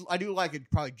 because I do like it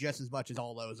probably just as much as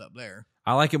all those up there.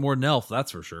 I like it more than Elf,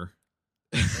 that's for sure.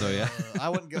 So yeah, I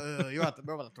wouldn't go. You're about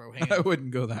to throw hands. I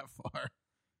wouldn't go that far.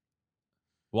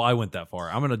 Well, I went that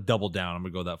far. I'm going to double down. I'm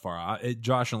going to go that far.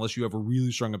 Josh, unless you have a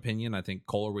really strong opinion, I think,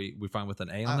 Cole, are we fine with an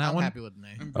A on that one? I'm happy with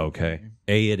an A. Okay.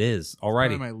 A it is. All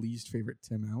righty. One of my least favorite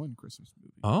Tim Allen Christmas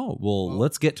movie. Oh, well,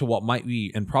 let's get to what might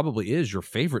be and probably is your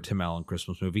favorite Tim Allen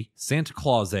Christmas movie, Santa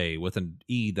Claus A, with an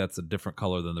E that's a different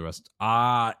color than the rest.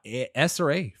 S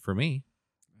or A for me.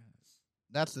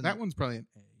 That one's probably an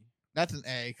A. That's an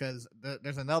A because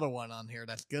there's another one on here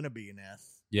that's going to be an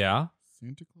S. Yeah?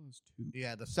 Santa Claus 2.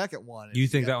 Yeah, the second one. You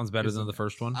think that one's better than the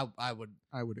first one? I would.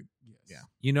 Yes. Yeah.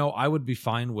 You know, I would be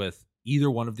fine with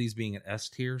either one of these being an S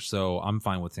tier, so I'm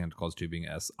fine with Santa Claus 2 being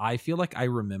S. I feel like I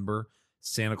remember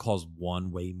Santa Claus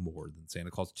 1 way more than Santa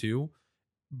Claus 2,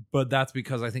 but that's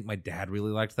because I think my dad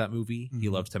really liked that movie. Mm-hmm. He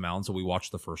loved Tim Allen, so we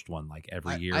watched the first one like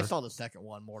every year. I saw the second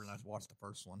one more than I watched the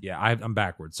first one. Yeah, I'm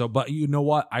backwards. So, but you know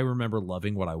what? I remember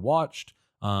loving what I watched.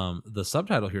 The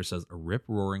subtitle here says a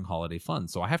rip-roaring holiday fun,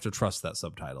 so I have to trust that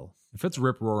subtitle. If it's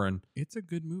rip-roaring, it's a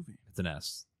good movie. It's an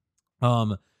S.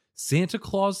 Santa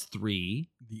Claus 3,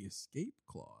 The Escape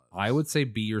Clause. I would say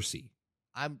B or C.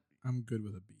 I'm good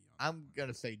with a B. I'm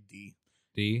gonna say D.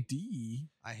 D. D.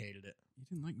 I hated it. You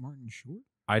didn't like Martin Short?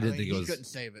 I didn't think it was. He couldn't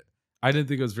save it. I didn't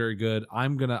think it was very good. I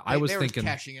was thinking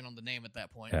cashing in on the name at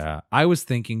that point. Yeah, I was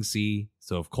thinking C.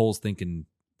 So if Cole's thinking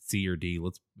C or D,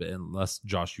 unless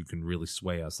Josh, you can really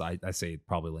sway us. I say it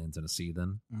probably lands in a C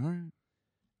then. All right.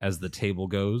 As the table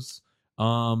goes,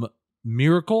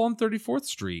 Miracle on 34th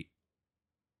Street,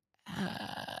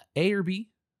 A or B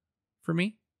for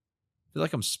me. I feel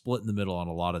like I'm split in the middle on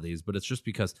a lot of these, but it's just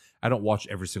because I don't watch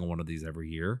every single one of these every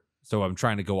year, so I'm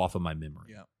trying to go off of my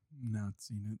memory. Yeah. Not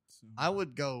seen it. So.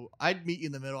 I'd meet you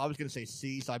in the middle. I was going to say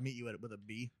C, so I'd meet you with a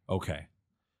B. Okay.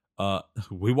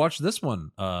 We watched this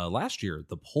one last year,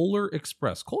 The Polar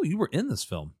Express. Cole, you were in this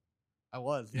film. I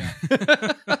was, yeah.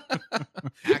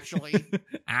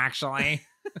 Actually.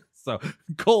 So,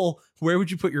 Cole, where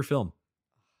would you put your film?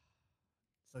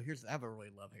 So I have a really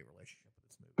love-hate relationship with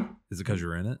this movie. Is it because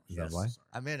you're in it? Is Yes. that why?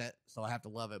 I'm in it, so I have to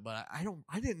love it. But I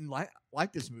didn't like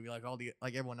this movie like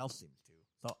everyone else seems to.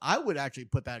 So I would actually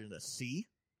put that in a C.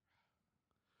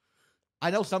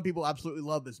 I know some people absolutely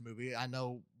love this movie. I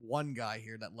know one guy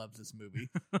here that loves this movie.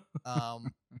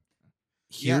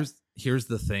 Here's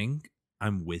the thing.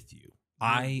 I'm with you.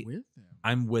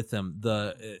 I'm with him.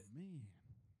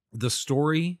 The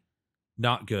story,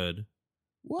 not good.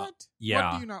 What?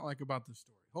 Yeah. What do you not like about the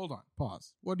story? Hold on.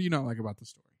 Pause. What do you not like about the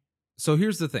story? So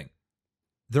here's the thing.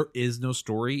 There is no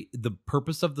story. The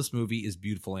purpose of this movie is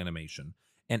beautiful animation.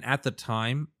 And at the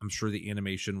time, I'm sure the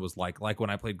animation was like when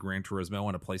I played Gran Turismo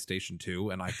on a PlayStation 2,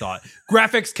 and I thought,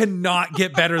 graphics cannot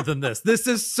get better than this. This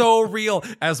is so real,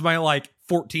 as my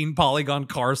 14 polygon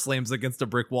car slams against a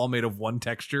brick wall made of one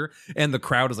texture, and the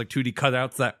crowd is like 2D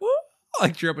cutouts that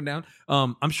cheer up and down.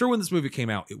 I'm sure when this movie came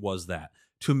out, it was that.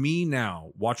 To me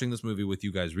now, watching this movie with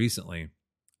you guys recently,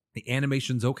 the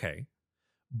animation's okay,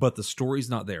 but the story's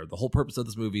not there. The whole purpose of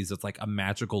this movie is it's like a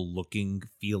magical looking,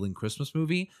 feeling Christmas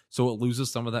movie. So it loses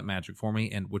some of that magic for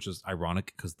me, and which is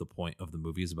ironic because the point of the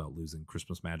movie is about losing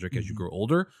Christmas magic as you grow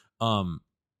older. That's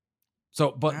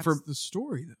the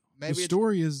story though. The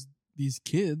story is these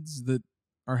kids that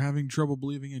are having trouble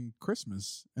believing in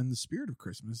Christmas and the spirit of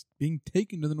Christmas being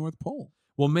taken to the North Pole.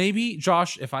 Well, maybe,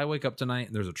 Josh, if I wake up tonight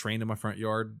and there's a train in my front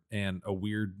yard and a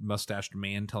weird mustached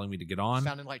man telling me to get on,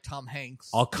 sounding like Tom Hanks,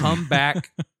 I'll come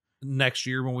back next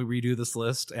year when we redo this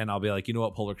list, and I'll be like, you know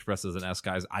what, Polar Express is an S,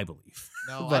 guys. I believe.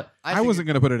 No, but I wasn't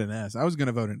going to put it in S. I was going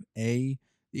to vote in A.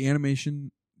 The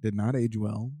animation did not age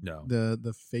well. No.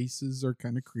 The faces are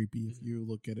kind of creepy if you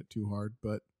look at it too hard,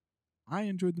 but I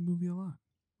enjoyed the movie a lot.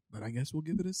 But I guess we'll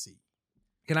give it a C.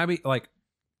 Can I be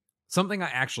something I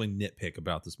actually nitpick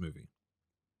about this movie?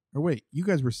 Or wait, you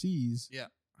guys were C's. Yeah.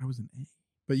 I was an A.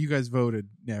 But you guys voted.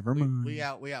 Never mind. We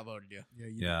outvoted you.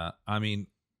 Yeah. I mean,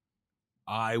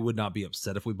 I would not be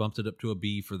upset if we bumped it up to a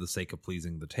B for the sake of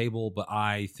pleasing the table, but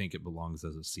I think it belongs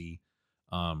as a C.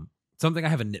 Something I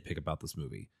have a nitpick about this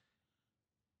movie.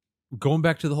 Going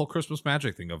back to the whole Christmas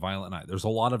magic thing of Violent Night, there's a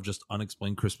lot of just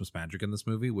unexplained Christmas magic in this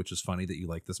movie, which is funny that you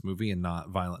like this movie and not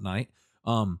Violent Night.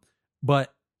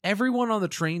 But everyone on the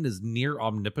train is near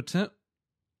omnipotent,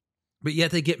 but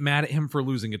yet they get mad at him for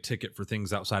losing a ticket for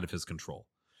things outside of his control.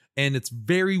 And it's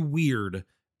very weird.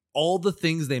 All the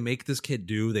things they make this kid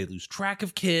do, they lose track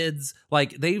of kids.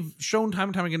 They've shown time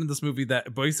and time again in this movie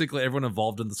that basically everyone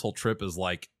involved in this whole trip is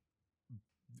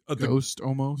ghost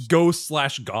almost.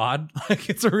 Ghost/God.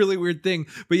 It's a really weird thing.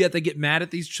 But yet they get mad at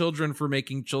these children for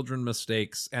making children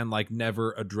mistakes and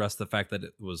never address the fact that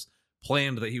it was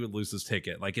planned that he would lose his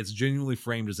ticket. It's genuinely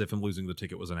framed as if him losing the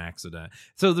ticket was an accident.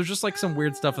 So there's just some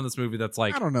weird stuff in this movie that's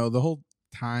I don't know, the whole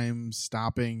time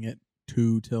stopping at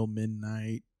 2 till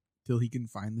midnight till he can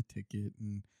find the ticket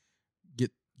and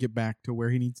get back to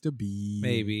where he needs to be.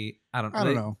 Maybe. I don't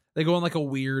know. They go on a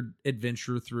weird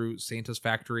adventure through Santa's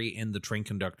factory, and the train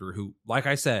conductor, who, like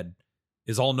I said,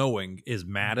 is all knowing, is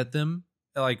mad at them.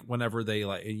 Whenever they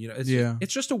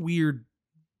it's just a weird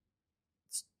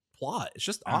plot. It's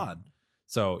just odd.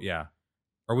 So yeah,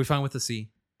 are we fine with the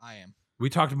C? I am. We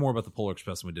talked more about the Polar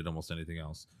Express than we did almost anything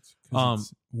else.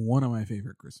 It's one of my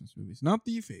favorite Christmas movies. Not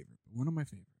the favorite, but one of my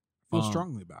favorite. I feel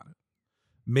strongly about it.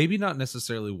 Maybe not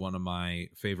necessarily one of my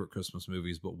favorite Christmas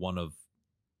movies, but one of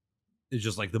it's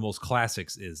just the most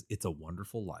classics is It's a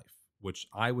Wonderful Life, which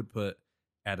I would put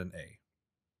at an A.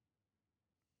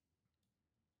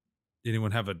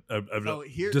 Anyone have a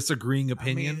disagreeing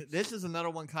opinion? I mean, this is another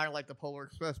one kind of like the Polar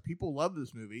Express. People love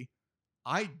this movie.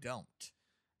 I don't.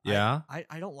 Yeah?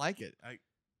 I don't like it. I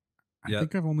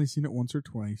think I've only seen it once or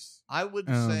twice. I would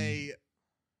say,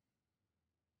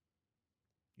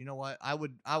 you know what? I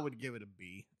would give it a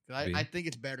B. I think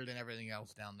it's better than everything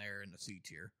else down there in the C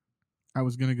tier. I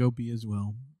was going to go B as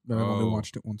well, but I've only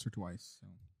watched it once or twice. So.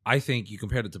 I think you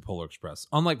compared it to Polar Express.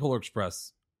 Unlike Polar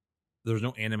Express, there's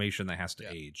no animation that has to Yeah.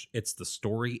 age. It's the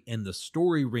story, and the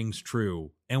story rings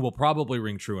true and will probably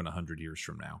ring true in 100 years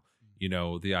from now. You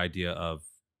know, the idea of,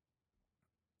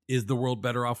 is the world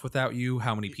better off without you?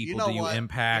 How many people do you what?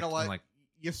 impact? You know what? And like,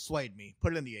 You swayed me.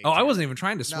 Put it in the A. oh, I tier. wasn't even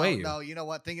trying to sway you. No, you know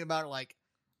what? Thinking about it, like,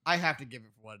 I have to give it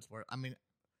for what it's worth. I mean,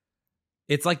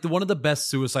 It's like one of the best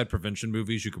suicide prevention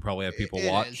movies you could probably have people it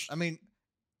watch. is. I mean,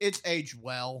 it's aged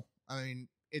well. I mean,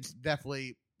 it's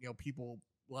definitely, people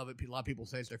love it. A lot of people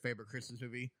say it's their favorite Christmas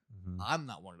movie. Mhm. I'm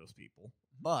not one of those people,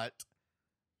 but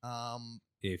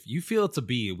If you feel it's a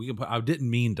B, we can put. I didn't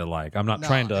mean to like. I'm not no,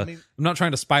 trying to. I mean, I'm not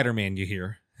trying to Spider-Man you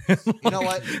here. you know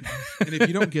what? And if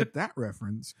you don't get that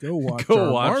reference, go watch Go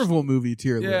our watch- Marvel movie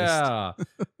tier list. Yeah. You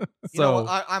know So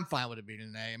what? I'm fine with it being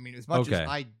an A. I mean, as much Okay. as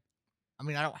I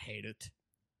don't hate it.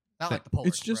 Not like the Polar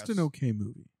It's just an Express. okay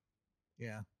movie.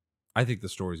 Yeah. I think the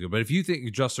story's good. But if you think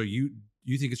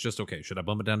you think it's just okay, should I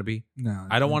bump it down to B? No,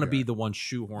 I don't want to okay. be the one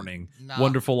shoehorning Nah,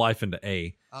 Wonderful Life into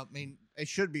A. I mean, it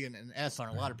should be an S on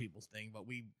a lot of people's thing, but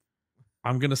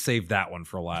I'm gonna save that one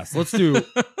for last.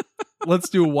 Let's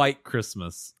do White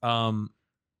Christmas.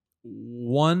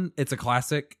 One, it's a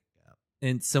classic.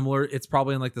 And similar, it's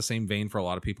probably in like the same vein for a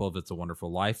lot of people of It's a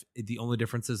Wonderful Life. The only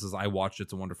difference is I watched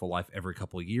It's a Wonderful Life every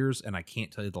couple of years, and I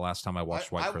can't tell you the last time I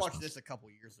watched White I Christmas. watched this a couple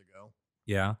years ago.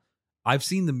 Yeah, I've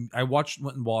seen them. I went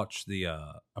and watched the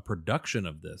a production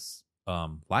of this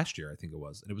last year, I think it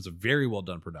was, and it was a very well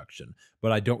done production.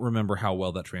 But I don't remember how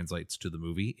well that translates to the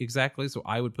movie exactly. So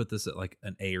I would put this at like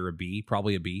an A or a B,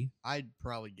 probably a B, I'd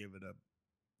probably give it a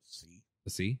C. a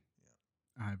C.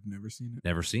 I've never seen it.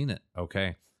 Never seen it.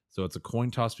 Okay, so it's a coin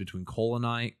toss between Cole and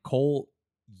I. Cole,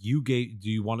 do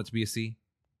you want it to be a C?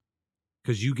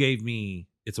 Because you gave me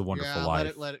It's a Wonderful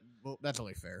Life. Let it. Well, that's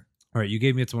only fair. All right, you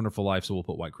gave me It's a Wonderful Life, so we'll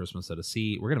put White Christmas at a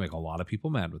C. We're gonna make a lot of people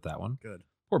mad with that one. Good.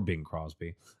 Poor Bing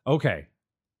Crosby. Okay,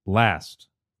 last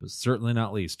but certainly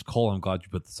not least, Cole. I'm glad you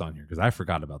put this on here because I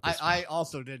forgot about this. I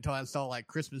also did until I saw like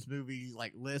Christmas movie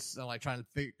like lists and like trying to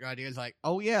figure ideas. Like,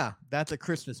 oh yeah, that's a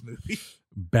Christmas movie.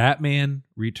 Batman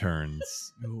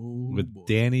Returns Oh, with boy.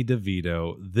 Danny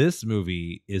DeVito. This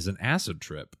movie is an acid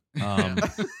trip,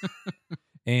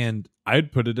 and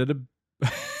I'd put it at a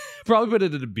probably put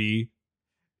it at a B.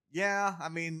 Yeah, I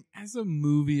mean, As a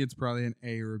movie, it's probably an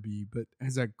A or a B, but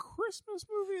as a Christmas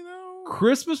movie, though,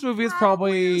 Christmas movie is a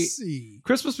probably C.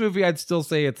 Christmas movie. I'd still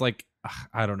say it's like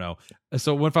I don't know.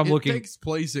 So if I'm It looking, takes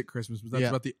place at Christmas, but that's Yeah.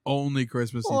 about the only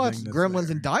Christmas well, thing that's that's Gremlins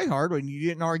there. and Die Hard when you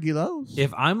didn't argue those.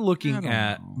 if I'm I looking don't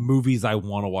at know. movies I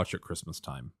want to watch at Christmas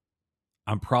time,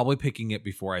 I'm probably picking it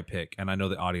before I pick. And I know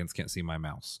the audience can't see my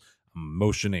mouse. I'm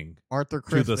motioning Arthur to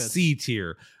Christmas. the C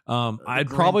tier. I'd Grinch.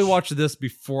 probably watch this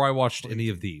before I watched any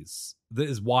of Crazy. these. That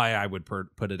is why I would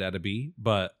put it at a B,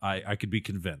 but I could be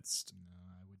convinced.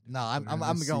 No, Put it I'm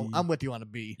as a going. C. I'm with you on a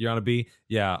B. You're on a B?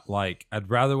 Yeah, like I'd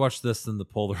rather watch this than the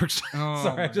Polar Express. Oh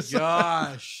Sorry, I my just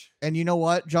gosh! And you know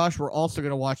what, Josh? We're also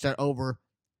going to watch that over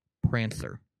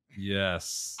Prancer.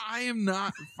 Yes. I am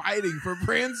not fighting for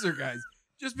Prancer, guys.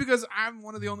 Just because I'm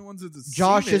one of the only ones that's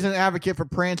Josh seen is it. an advocate for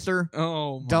Prancer.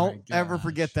 Oh, my Don't ever gosh.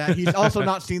 forget that. He's also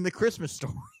not seen the Christmas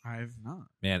Story. I've not.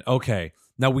 Man, okay.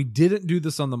 Now we didn't do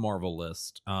this on the Marvel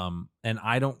list. And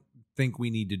I don't think we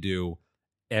need to do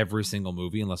every single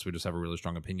movie unless we just have a really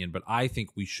strong opinion, but I think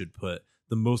we should put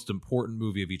the most important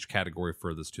movie of each category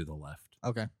furthest to the left.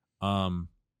 Okay. I'm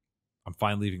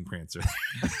fine leaving Prancer.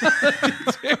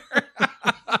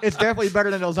 It's definitely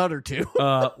better than those other two.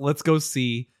 Let's go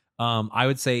see. I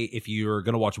would say if you're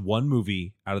going to watch one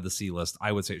movie out of the C list,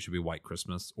 I would say it should be White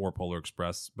Christmas or Polar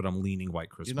Express, but I'm leaning White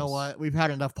Christmas. You know what? We've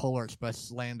had enough Polar Express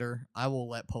slander. I will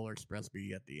let Polar Express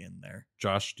be at the end there.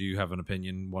 Josh, do you have an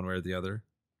opinion one way or the other?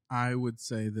 I would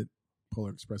say that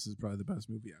Polar Express is probably the best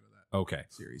movie out of that Okay.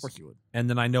 Of series. course you would. And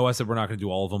then I know I said we're not going to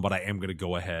do all of them, but I am going to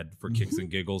go ahead for kicks and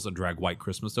giggles and drag White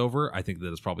Christmas over. I think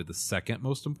that is probably the second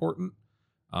most important.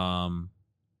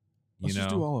 Let's just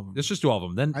do all of them. Let's just do all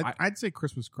of them. Then I'd say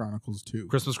Christmas Chronicles too.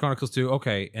 Christmas Chronicles 2.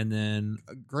 Okay. And then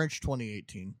Grinch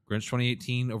 2018. Grinch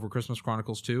 2018 over Christmas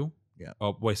Chronicles 2. Yeah.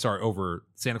 Oh, wait, sorry. Over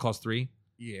Santa Claus 3.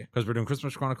 Yeah. Because we're doing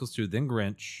Christmas Chronicles 2, then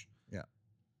Grinch. Yeah.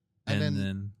 And, And then,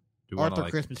 then do we wanna, Arthur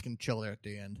like, Christmas can chill there at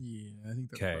the end. Yeah, I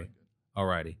think that's Okay. probably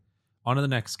good. Alrighty. On to the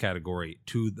next category,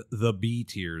 to the B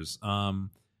tiers.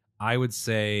 I would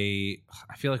say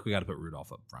I feel like we got to put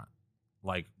Rudolph up front.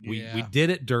 Like we Yeah.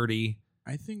 did it dirty.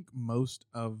 I think most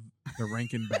of the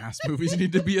Rankin Bass movies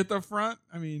need to be at the front.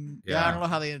 I mean, Yeah, I don't know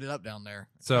how they ended up down there.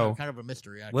 So, kind of a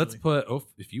mystery, actually. Let's put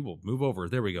if you will move over.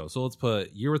 There we go. So let's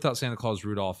put Year Without Santa Claus,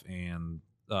 Rudolph, and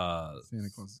Santa Claus is coming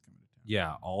to town.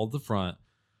 yeah, all at the front.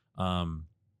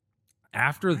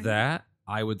 After that,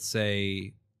 I would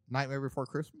say Nightmare Before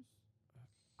Christmas.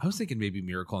 I was thinking maybe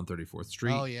Miracle on 34th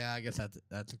Street. Oh yeah, I guess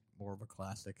that's more of a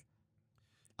classic.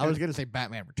 I was gonna say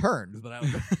Batman Returns, but I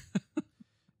was,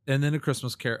 And then A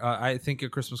Christmas Carol. I think A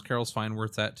Christmas Carol's fine where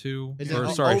it's at too. is Or,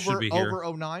 it sorry, over, should be here. over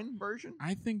 09 version?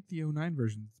 I think the 09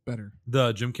 version is better.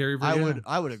 The Jim Carrey version.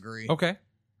 I would agree. Okay.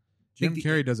 Jim think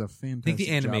Carrey does a fantastic I think the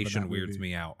job in animation that weirds movie.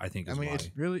 me out. I think. I mean, it's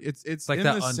Really, it's like in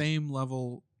that the same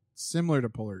level, similar to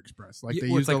Polar Express. Like they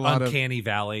where used it's like a lot Uncanny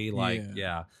Valley. Like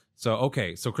yeah. So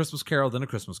okay. So Christmas Carol, then A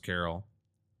Christmas Carol.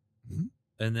 Mhm.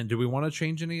 And then, do we want to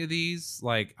change any of these?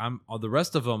 Like, the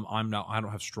rest of them. I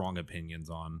don't have strong opinions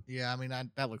on. Yeah, I mean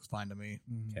that looks fine to me.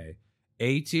 of. Okay,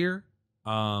 A tier.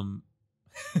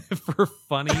 For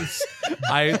funnies,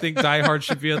 I think Die Hard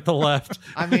should be at the left.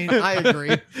 I mean, I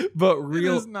agree. But It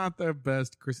is not the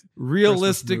best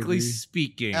realistically movie.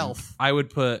 speaking, Elf. I would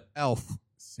put. Elf.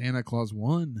 Santa Claus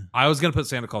 1. I was gonna put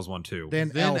Santa Claus 1 too.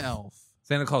 Then Elf. Elf.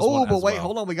 Santa Claus 1. Oh, but as wait, well.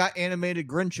 hold on. We got animated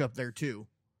Grinch up there too.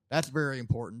 That's very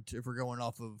important if we're going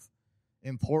off of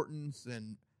importance.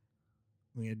 And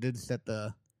I mean, it did set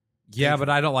the. Yeah, but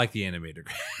I don't like the animated.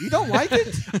 You don't like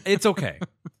it? It's okay.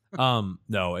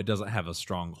 No, it doesn't have a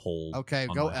strong hold. Okay,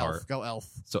 on go my Elf. heart. Go Elf.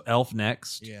 So Elf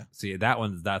next. Yeah. See,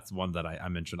 that's one that I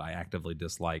mentioned I actively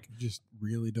dislike. You just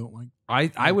really don't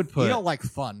like. I would You put don't like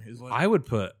fun, is what? I would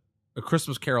put A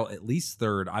Christmas Carol at least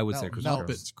third. I would No, say A Christmas Carol.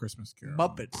 Muppets Christmas Carol.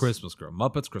 Muppets. Christmas Carol.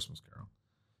 Muppets Christmas Carol.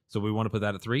 So we want to put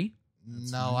that at 3?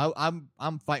 That's No,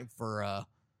 I'm fighting for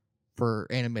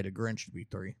animated Grinch to be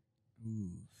 3. Ooh.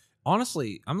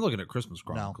 Honestly, I'm looking at Christmas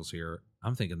Chronicles here.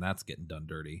 I'm thinking that's getting done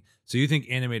dirty. So you think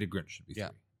animated Grinch should be 3? Yeah.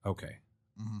 Okay.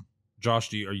 Mm-hmm. Josh,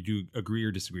 do you agree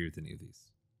or disagree with any of these?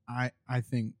 I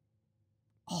think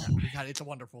Oh my God, It's a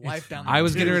Wonderful Life down there. I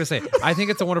was too. getting ready to say, I think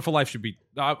It's a Wonderful Life should be.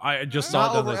 I just saw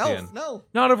Not it over down at the Elf. end. No.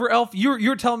 Not over Elf.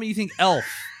 You're telling me you think Elf.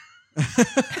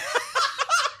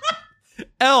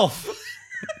 Elf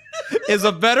is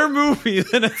a better movie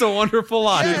than It's a Wonderful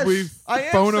Life. Yes, should we I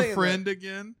am phone a saying friend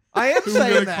again? I am Who we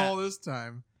saying gonna that. call this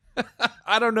time?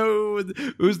 I don't know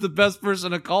who's the best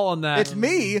person to call on that. It's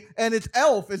me, and it's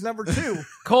Elf is number 2.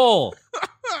 Cole.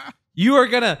 You're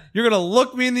gonna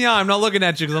look me in the eye. I'm not looking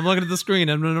at you because I'm looking at the screen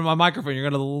and under my microphone. You're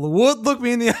gonna look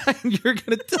me in the eye and you're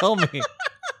gonna tell me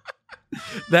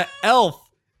that Elf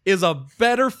is a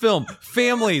better film.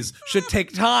 Families should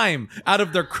take time out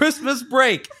of their Christmas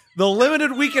break, the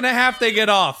limited week and a half they get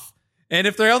off, and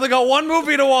if they only got one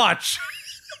movie to watch,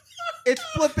 It's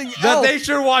flipping that Elf. they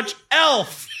should watch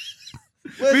Elf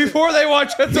Listen, before they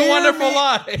watch It's a hear Wonderful me-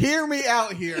 Life. Hear me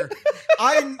out here.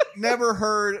 I never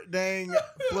heard dang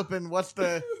flipping what's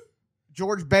the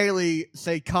George Bailey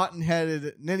say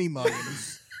cotton-headed ninny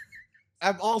muggins.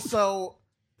 I've also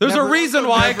There's a never- reason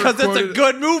why, never because it's a quoted-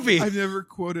 good movie. I've never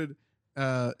quoted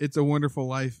It's a Wonderful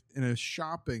Life in a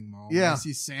shopping mall. Yeah. I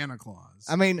see Santa Claus.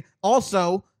 I mean,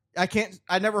 also,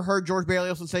 I never heard George Bailey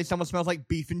also say someone smells like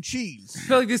beef and cheese. I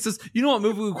feel like this is, you know what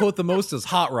movie we quote the most is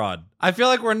Hot Rod. I feel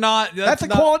like we're not. That's a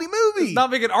not, quality movie. It's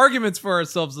not making arguments for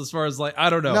ourselves as far as like, I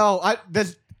don't know. No,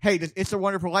 does It's a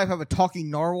Wonderful Life have a talking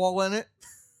narwhal in it?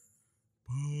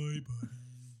 Bye, buddy.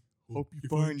 Hope you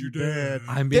find your dad.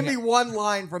 I'm Give being, me one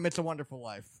line from It's a Wonderful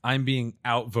Life. I'm being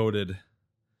outvoted,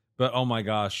 but oh my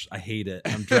gosh, I hate it.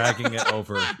 I'm dragging it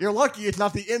over. You're lucky it's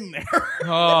not the end there.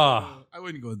 Oh, I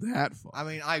wouldn't go that far. I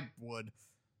mean, I would.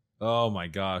 oh my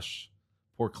gosh.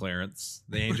 Poor Clarence,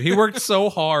 the angel. He worked so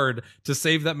hard to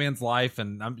save that man's life,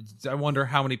 and I wonder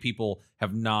how many people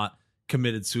have not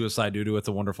committed suicide due to It's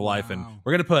a Wonderful Life. And Wow.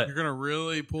 we're gonna put You're gonna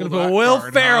really pull. We're that gonna put Will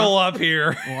card, Ferrell huh? up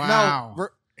here. Wow. No,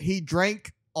 he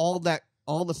drank all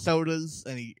the sodas,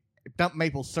 and he dumped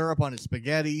maple syrup on his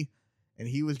spaghetti, and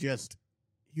he was just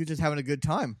having a good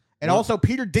time. And Well- also,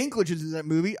 Peter Dinklage is in that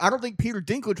movie. I don't think Peter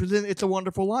Dinklage was in It's a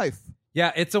Wonderful Life.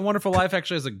 Yeah, It's a Wonderful Life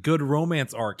actually has a good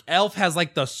romance arc. Elf has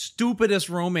like the stupidest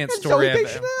romance And story. Zoe I've-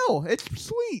 Deschanel. It's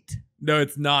sweet. No,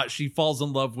 it's not. She falls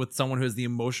in love with someone who has the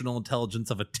emotional intelligence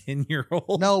of a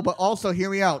 10-year-old. No, but also, hear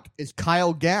me out. Is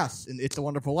Kyle Gass in It's a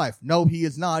Wonderful Life? No, he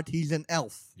is not. He's an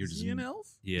elf. You're Is he an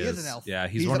elf? He He is an elf. Yeah,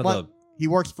 he's He's one a- of He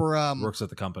works for the works at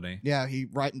the company. Yeah, he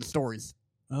writing the stories.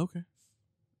 Okay.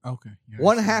 Okay. Yeah, I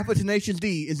One see. half of Tenacious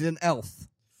D is an elf.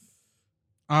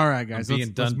 All right, I'm guys. being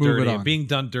Let's done move dirty. it I'm on. being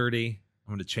done dirty.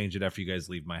 I'm going to change it after you guys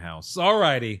leave my house.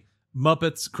 Alrighty.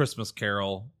 Muppets Christmas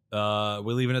Carol.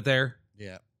 We leaving it there?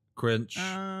 Yeah. Cringe.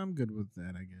 I'm good with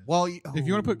that, I guess. Well, if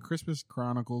you want to put Christmas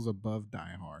Chronicles above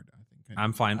Die Hard, I think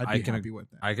I'm fine. I'd I be can happy with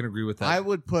that. I can agree with that. I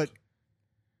would put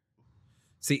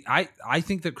See, I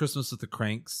think that Christmas with the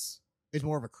Cranks, it's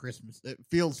more of a Christmas. It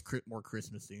feels more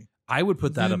Christmassy. I would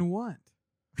put that then up. what?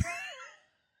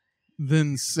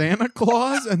 Then Santa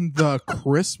Claus and the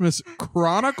Christmas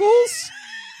Chronicles?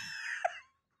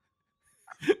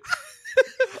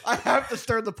 I have to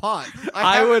stir the pot.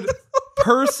 I would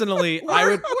personally. Where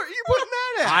are you putting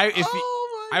that at?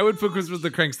 I would put Christmas with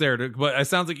the Cranks there, but it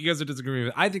sounds like you guys are disagreeing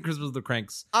with me. I think Christmas with the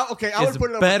Cranks Okay, I would is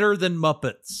put it better than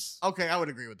Muppets. Okay, I would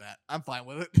agree with that. I'm fine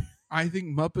with it. I think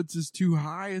Muppets is too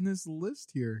high in this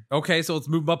list here. Okay, so let's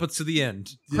move Muppets to the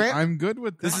end. I'm good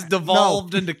with that. This is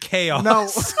devolved into chaos.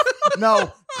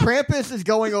 No. Krampus is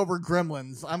going over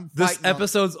Gremlins. This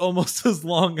episode's almost as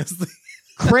long as the.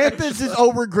 Krampus is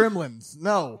over Gremlins.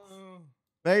 No.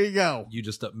 There you go. You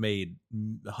just made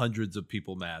hundreds of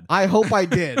people mad. I hope I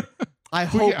did. I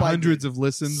If we hope get hundreds of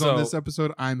listens So- on this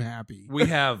episode, I'm happy. We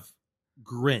have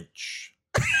Grinch.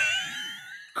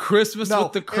 Christmas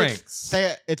with the Cranks. Say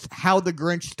it. It's How the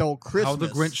Grinch Stole Christmas. How the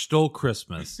Grinch Stole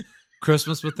Christmas.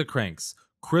 Christmas with the Cranks.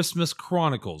 Christmas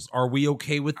Chronicles. Are we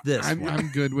okay with this? I'm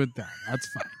good with that. That's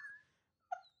fine.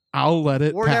 I'll let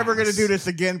it We're pass. never going to do this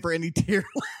again for any tier.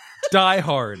 Die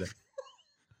Hard.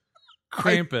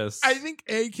 Krampus. I think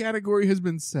A category has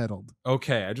been settled.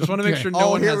 Okay, I just want to make Okay. sure no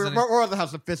one has we're any. going to have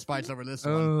some fist fights over this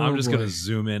one. Oh, I'm just boy. going to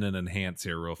zoom in and enhance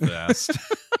here real fast.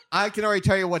 I can already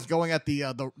tell you what's going at the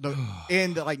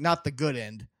end, like not the good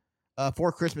end.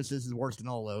 Four Christmases is worse than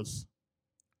all those.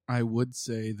 I would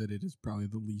say that it is probably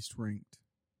the least ranked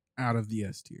out of the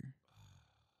S tier.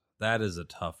 That is a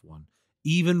tough one.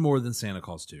 Even more than Santa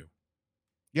Claus 2.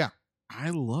 I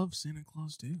love Santa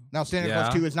Claus too. Now, Santa Yeah.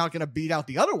 Claus 2 is not going to beat out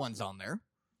the other ones on there.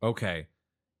 Okay.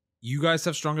 You guys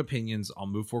have strong opinions. I'll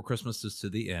move Four Christmases to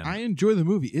the end. I enjoy the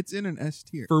movie. It's in an S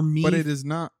tier. For me, But it is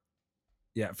not.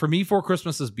 yeah, for me, Four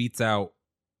Christmases beats out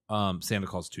Santa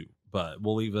Claus 2, but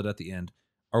we'll leave it at the end.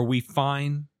 Are we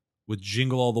fine with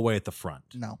Jingle All the Way at the front?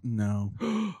 No. No.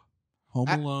 Home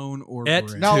Alone or Et-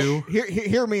 Grinch. No, Two.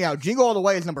 hear me out. Jingle All the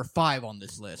Way is number 5 on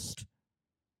this list.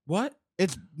 What?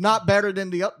 It's not better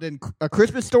than than A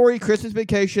Christmas Story, Christmas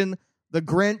Vacation, The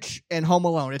Grinch, and Home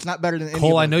Alone. It's not better than any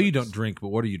Cole, of I those know you movies. don't drink, but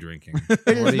what are you drinking? It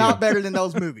What is are not you- better than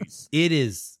those movies. It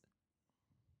is.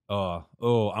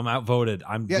 I'm outvoted.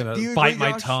 I'm Yeah, gonna do you bite agree,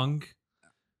 my Josh? tongue.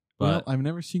 Well, But I've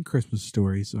never seen Christmas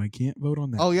Story, so I can't vote on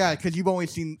that. Oh yeah, because you've only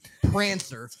seen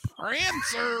Prancer.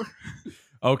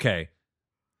 okay.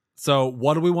 So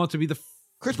what do we want to be the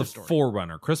Christmas the Story.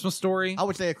 forerunner? Christmas Story. I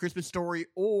would say A Christmas Story,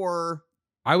 or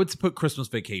I would put Christmas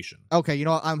Vacation. okay, you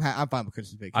know what? I'm fine with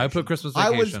Christmas Vacation. I would put Christmas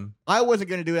I was- Vacation. I wasn't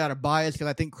going to do it out of bias because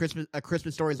I think A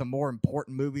Christmas Story is a more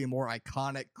important movie, a more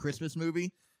iconic Christmas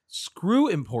movie. Screw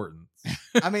importance.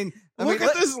 I mean, Look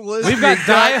at this list. We've got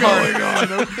Die Hard.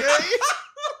 going on. Okay.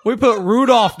 We put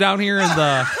Rudolph down here in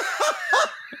the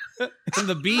in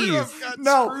the bees. Got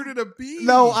No. screwed in a bee.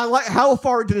 No, I like. How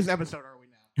far into this episode are we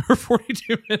now? We're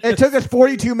 42 minutes. It took us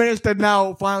 42 minutes to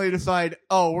now finally decide.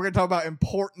 Oh, we're going to talk about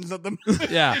importance of the movie.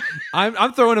 Yeah,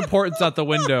 I'm throwing importance out the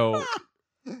window.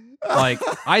 Like,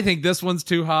 I think this one's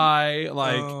too high.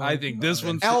 Like, Oh, I think this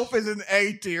one's Elf is an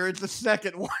A tier. It's the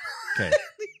second one. okay.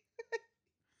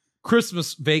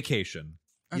 Christmas Vacation,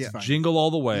 That's Yeah. fine. Jingle All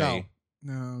the Way. No.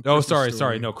 No. Oh, Christmas sorry,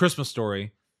 Story. no, Christmas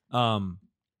Story.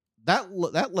 That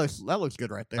looks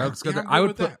good right there. That looks good. Yeah, I'm I good would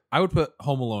with put that. I would put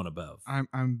Home Alone above.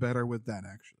 I'm better with that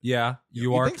actually. Yeah, you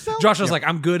You are. think so? Josh was Yeah. like,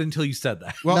 I'm good until you said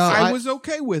that. Well, No, I I- was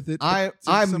okay with it. but I'm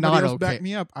since somebody not else okay. backed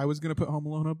me up. I was going to put Home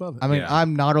Alone above it. I mean, Yeah.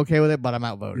 I'm not okay with it, but I'm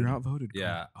outvoted. You're outvoted. Cole.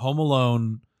 Yeah, Home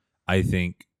Alone. I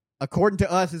think According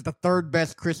to us, is the third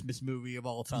best Christmas movie of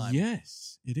all time.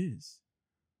 Yes, it is.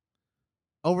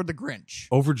 Over The Grinch.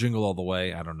 over Jingle All the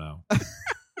Way. I don't know.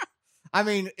 I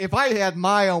mean, if I had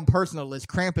my own personal list,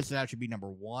 Krampus would actually be number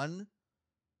 1.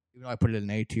 Even though I put it in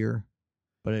A tier.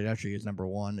 But it actually is number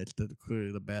 1. It's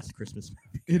clearly the best Christmas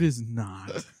movie. It is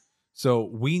not. So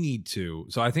we need to.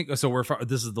 So I think so.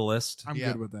 This is the list. I'm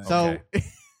Yeah. good with that. So,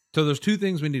 So there's two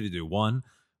things we need to do. One,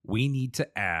 we need to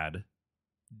add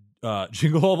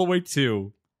Jingle All the Way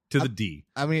 2 to the D.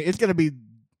 I mean, it's going to be...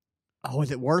 Oh,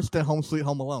 is it worse than Home Sweet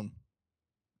Home Alone?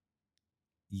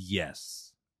 Yes,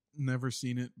 Never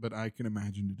seen it, but I can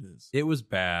imagine it is. it was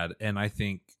bad, and I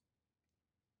think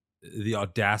the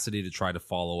audacity to try to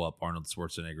follow up Arnold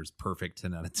Schwarzenegger's perfect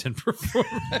 10 out of 10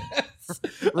 performance.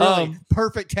 Really?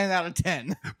 Perfect 10 out of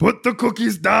 10. Put the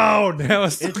cookies down. That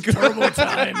was so It's good. turbo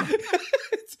time.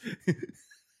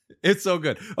 It's so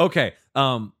good. Okay.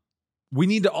 We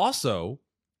need to also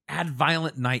add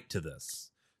Violent Night to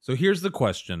this. So here's the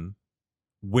question.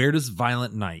 Where does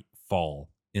Violent Night fall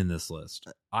in this list?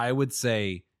 I would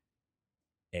say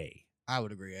A, I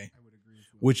would agree, eh? I would agree as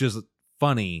well. which is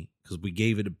funny because we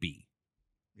gave it a B.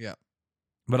 Yeah.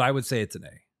 But I would say it's an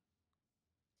A.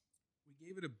 We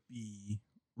gave it a B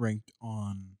ranked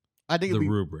on. I think The it'd be,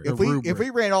 rubric. if The we rubric. if we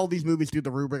ran all these movies through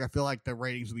the rubric, I feel like the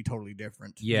ratings would be totally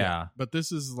different. Yeah. But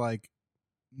this is like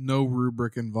no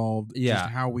rubric involved. Yeah. Just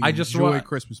how we I just enjoy want-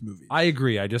 Christmas movies. I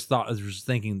agree. I was just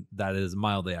thinking that is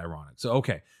mildly ironic. So,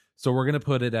 okay. So we're going to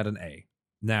put it at an A.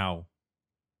 Now,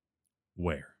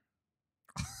 where?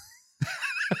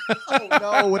 Oh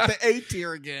no, with the A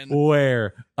tier again.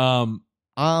 Where? I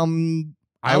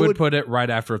I would put it right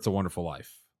after It's a Wonderful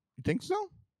Life. You think so?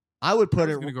 I would put I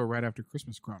was it. going to go right after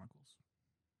Christmas Chronicles.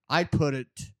 I'd put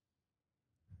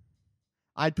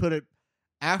it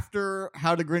after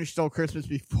How the Grinch Stole Christmas,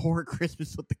 before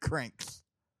Christmas with the Cranks.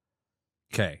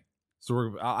 Okay.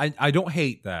 So I don't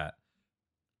hate that.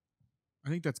 I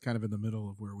think that's kind of in the middle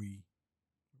of where we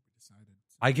decided.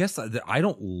 I guess I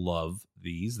don't love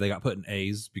these. They got put in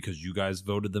A's because you guys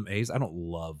voted them A's. I don't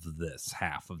love this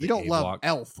half of the You don't A love block.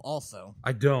 Elf, also.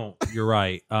 I don't. You're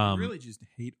right. I really just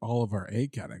hate all of our A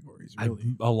categories.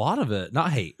 Really, A lot of it. Not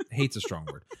hate. Hate's a strong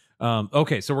word.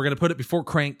 Okay, so we're gonna put it before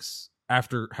Cranks,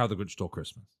 after How the Grinch Stole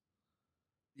Christmas.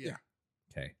 Yeah.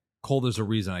 Okay. Cole, there's a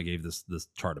reason I gave this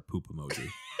chart a poop emoji.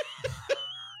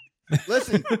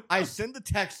 Listen, I send the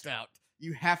text out.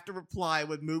 You have to reply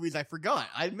with movies I forgot.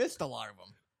 I missed a lot of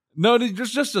them. No,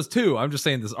 just two. I'm just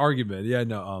saying this argument. Yeah,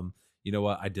 no. You know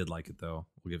what? I did like it though.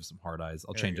 We'll give it some hard eyes.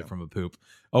 I'll There change you it go. from a poop.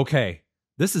 Okay,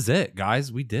 this is it,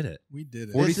 guys. We did it. we did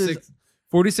it.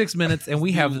 46 minutes, and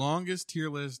we The have longest tier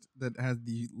list that has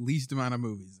the least amount of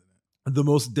movies in it. the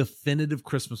most definitive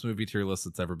Christmas movie tier list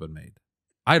that's ever been made.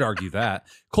 I'd argue that.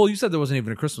 Cole, you said there wasn't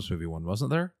even a Christmas movie one,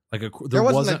 wasn't there? Like There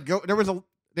wasn't.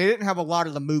 They didn't have a lot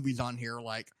of the movies on here.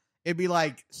 Like, it'd be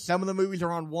like some of the movies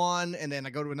are on one, and then I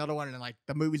go to another one, and then like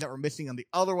the movies that were missing on the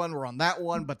other one were on that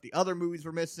one, but the other movies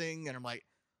were missing, and I'm like,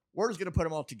 we're just gonna put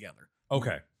them all together.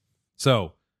 Okay.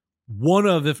 So, one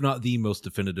of, if not the most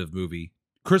definitive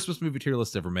Christmas movie tier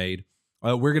list ever made.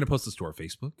 We're going to post this to our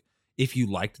Facebook. If you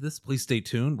liked this, please stay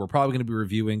tuned. We're probably going to be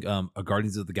reviewing a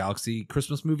Guardians of the Galaxy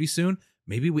Christmas movie soon.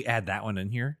 Maybe we add that one in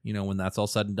here, when that's all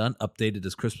said and done, updated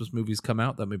as Christmas movies come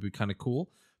out. That may be kind of cool.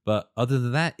 But other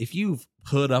than that, if you've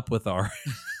put up with our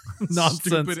nonsense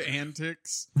Stupid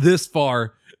antics. this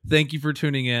far, thank you for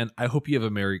tuning in. I hope you have a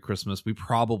Merry Christmas. We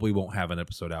probably won't have an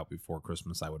episode out before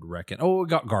Christmas, I would reckon. Oh, we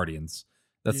got Guardians.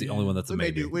 That's the Yeah. only one that's a We may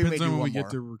maybe. do- we Depends may on when one we get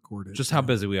more. to record it. Just how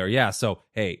busy we are. Yeah. So,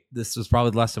 hey, this is probably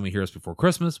the last time we hear us before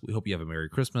Christmas. We hope you have a Merry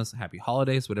Christmas, Happy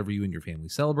Holidays, whatever you and your family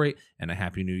celebrate, and a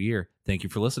Happy New Year. Thank you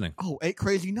for listening. Oh, 8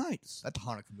 Crazy Nights. That's a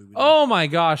Hanukkah movie. Oh my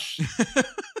gosh.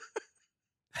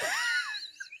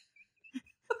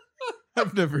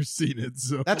 I've never seen it,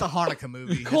 so That's a Hanukkah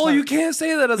movie. Cole, It's you not- can't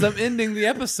say that as I'm ending the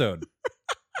episode.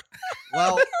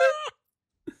 Well,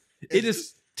 It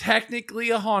is technically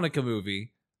a Hanukkah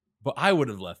movie, but I would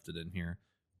have left it in here.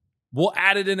 We'll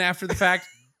add it in after the fact.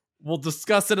 We'll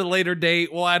discuss it at a later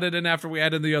date. We'll add it in after we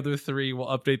add in the other three. We'll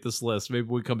update this list. Maybe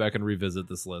we come back and revisit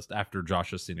this list after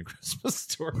Josh has seen A Christmas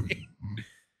Story.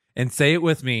 And say it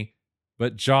with me,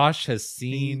 but Josh has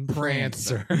seen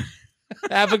Prancer.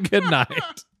 Have a good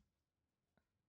night.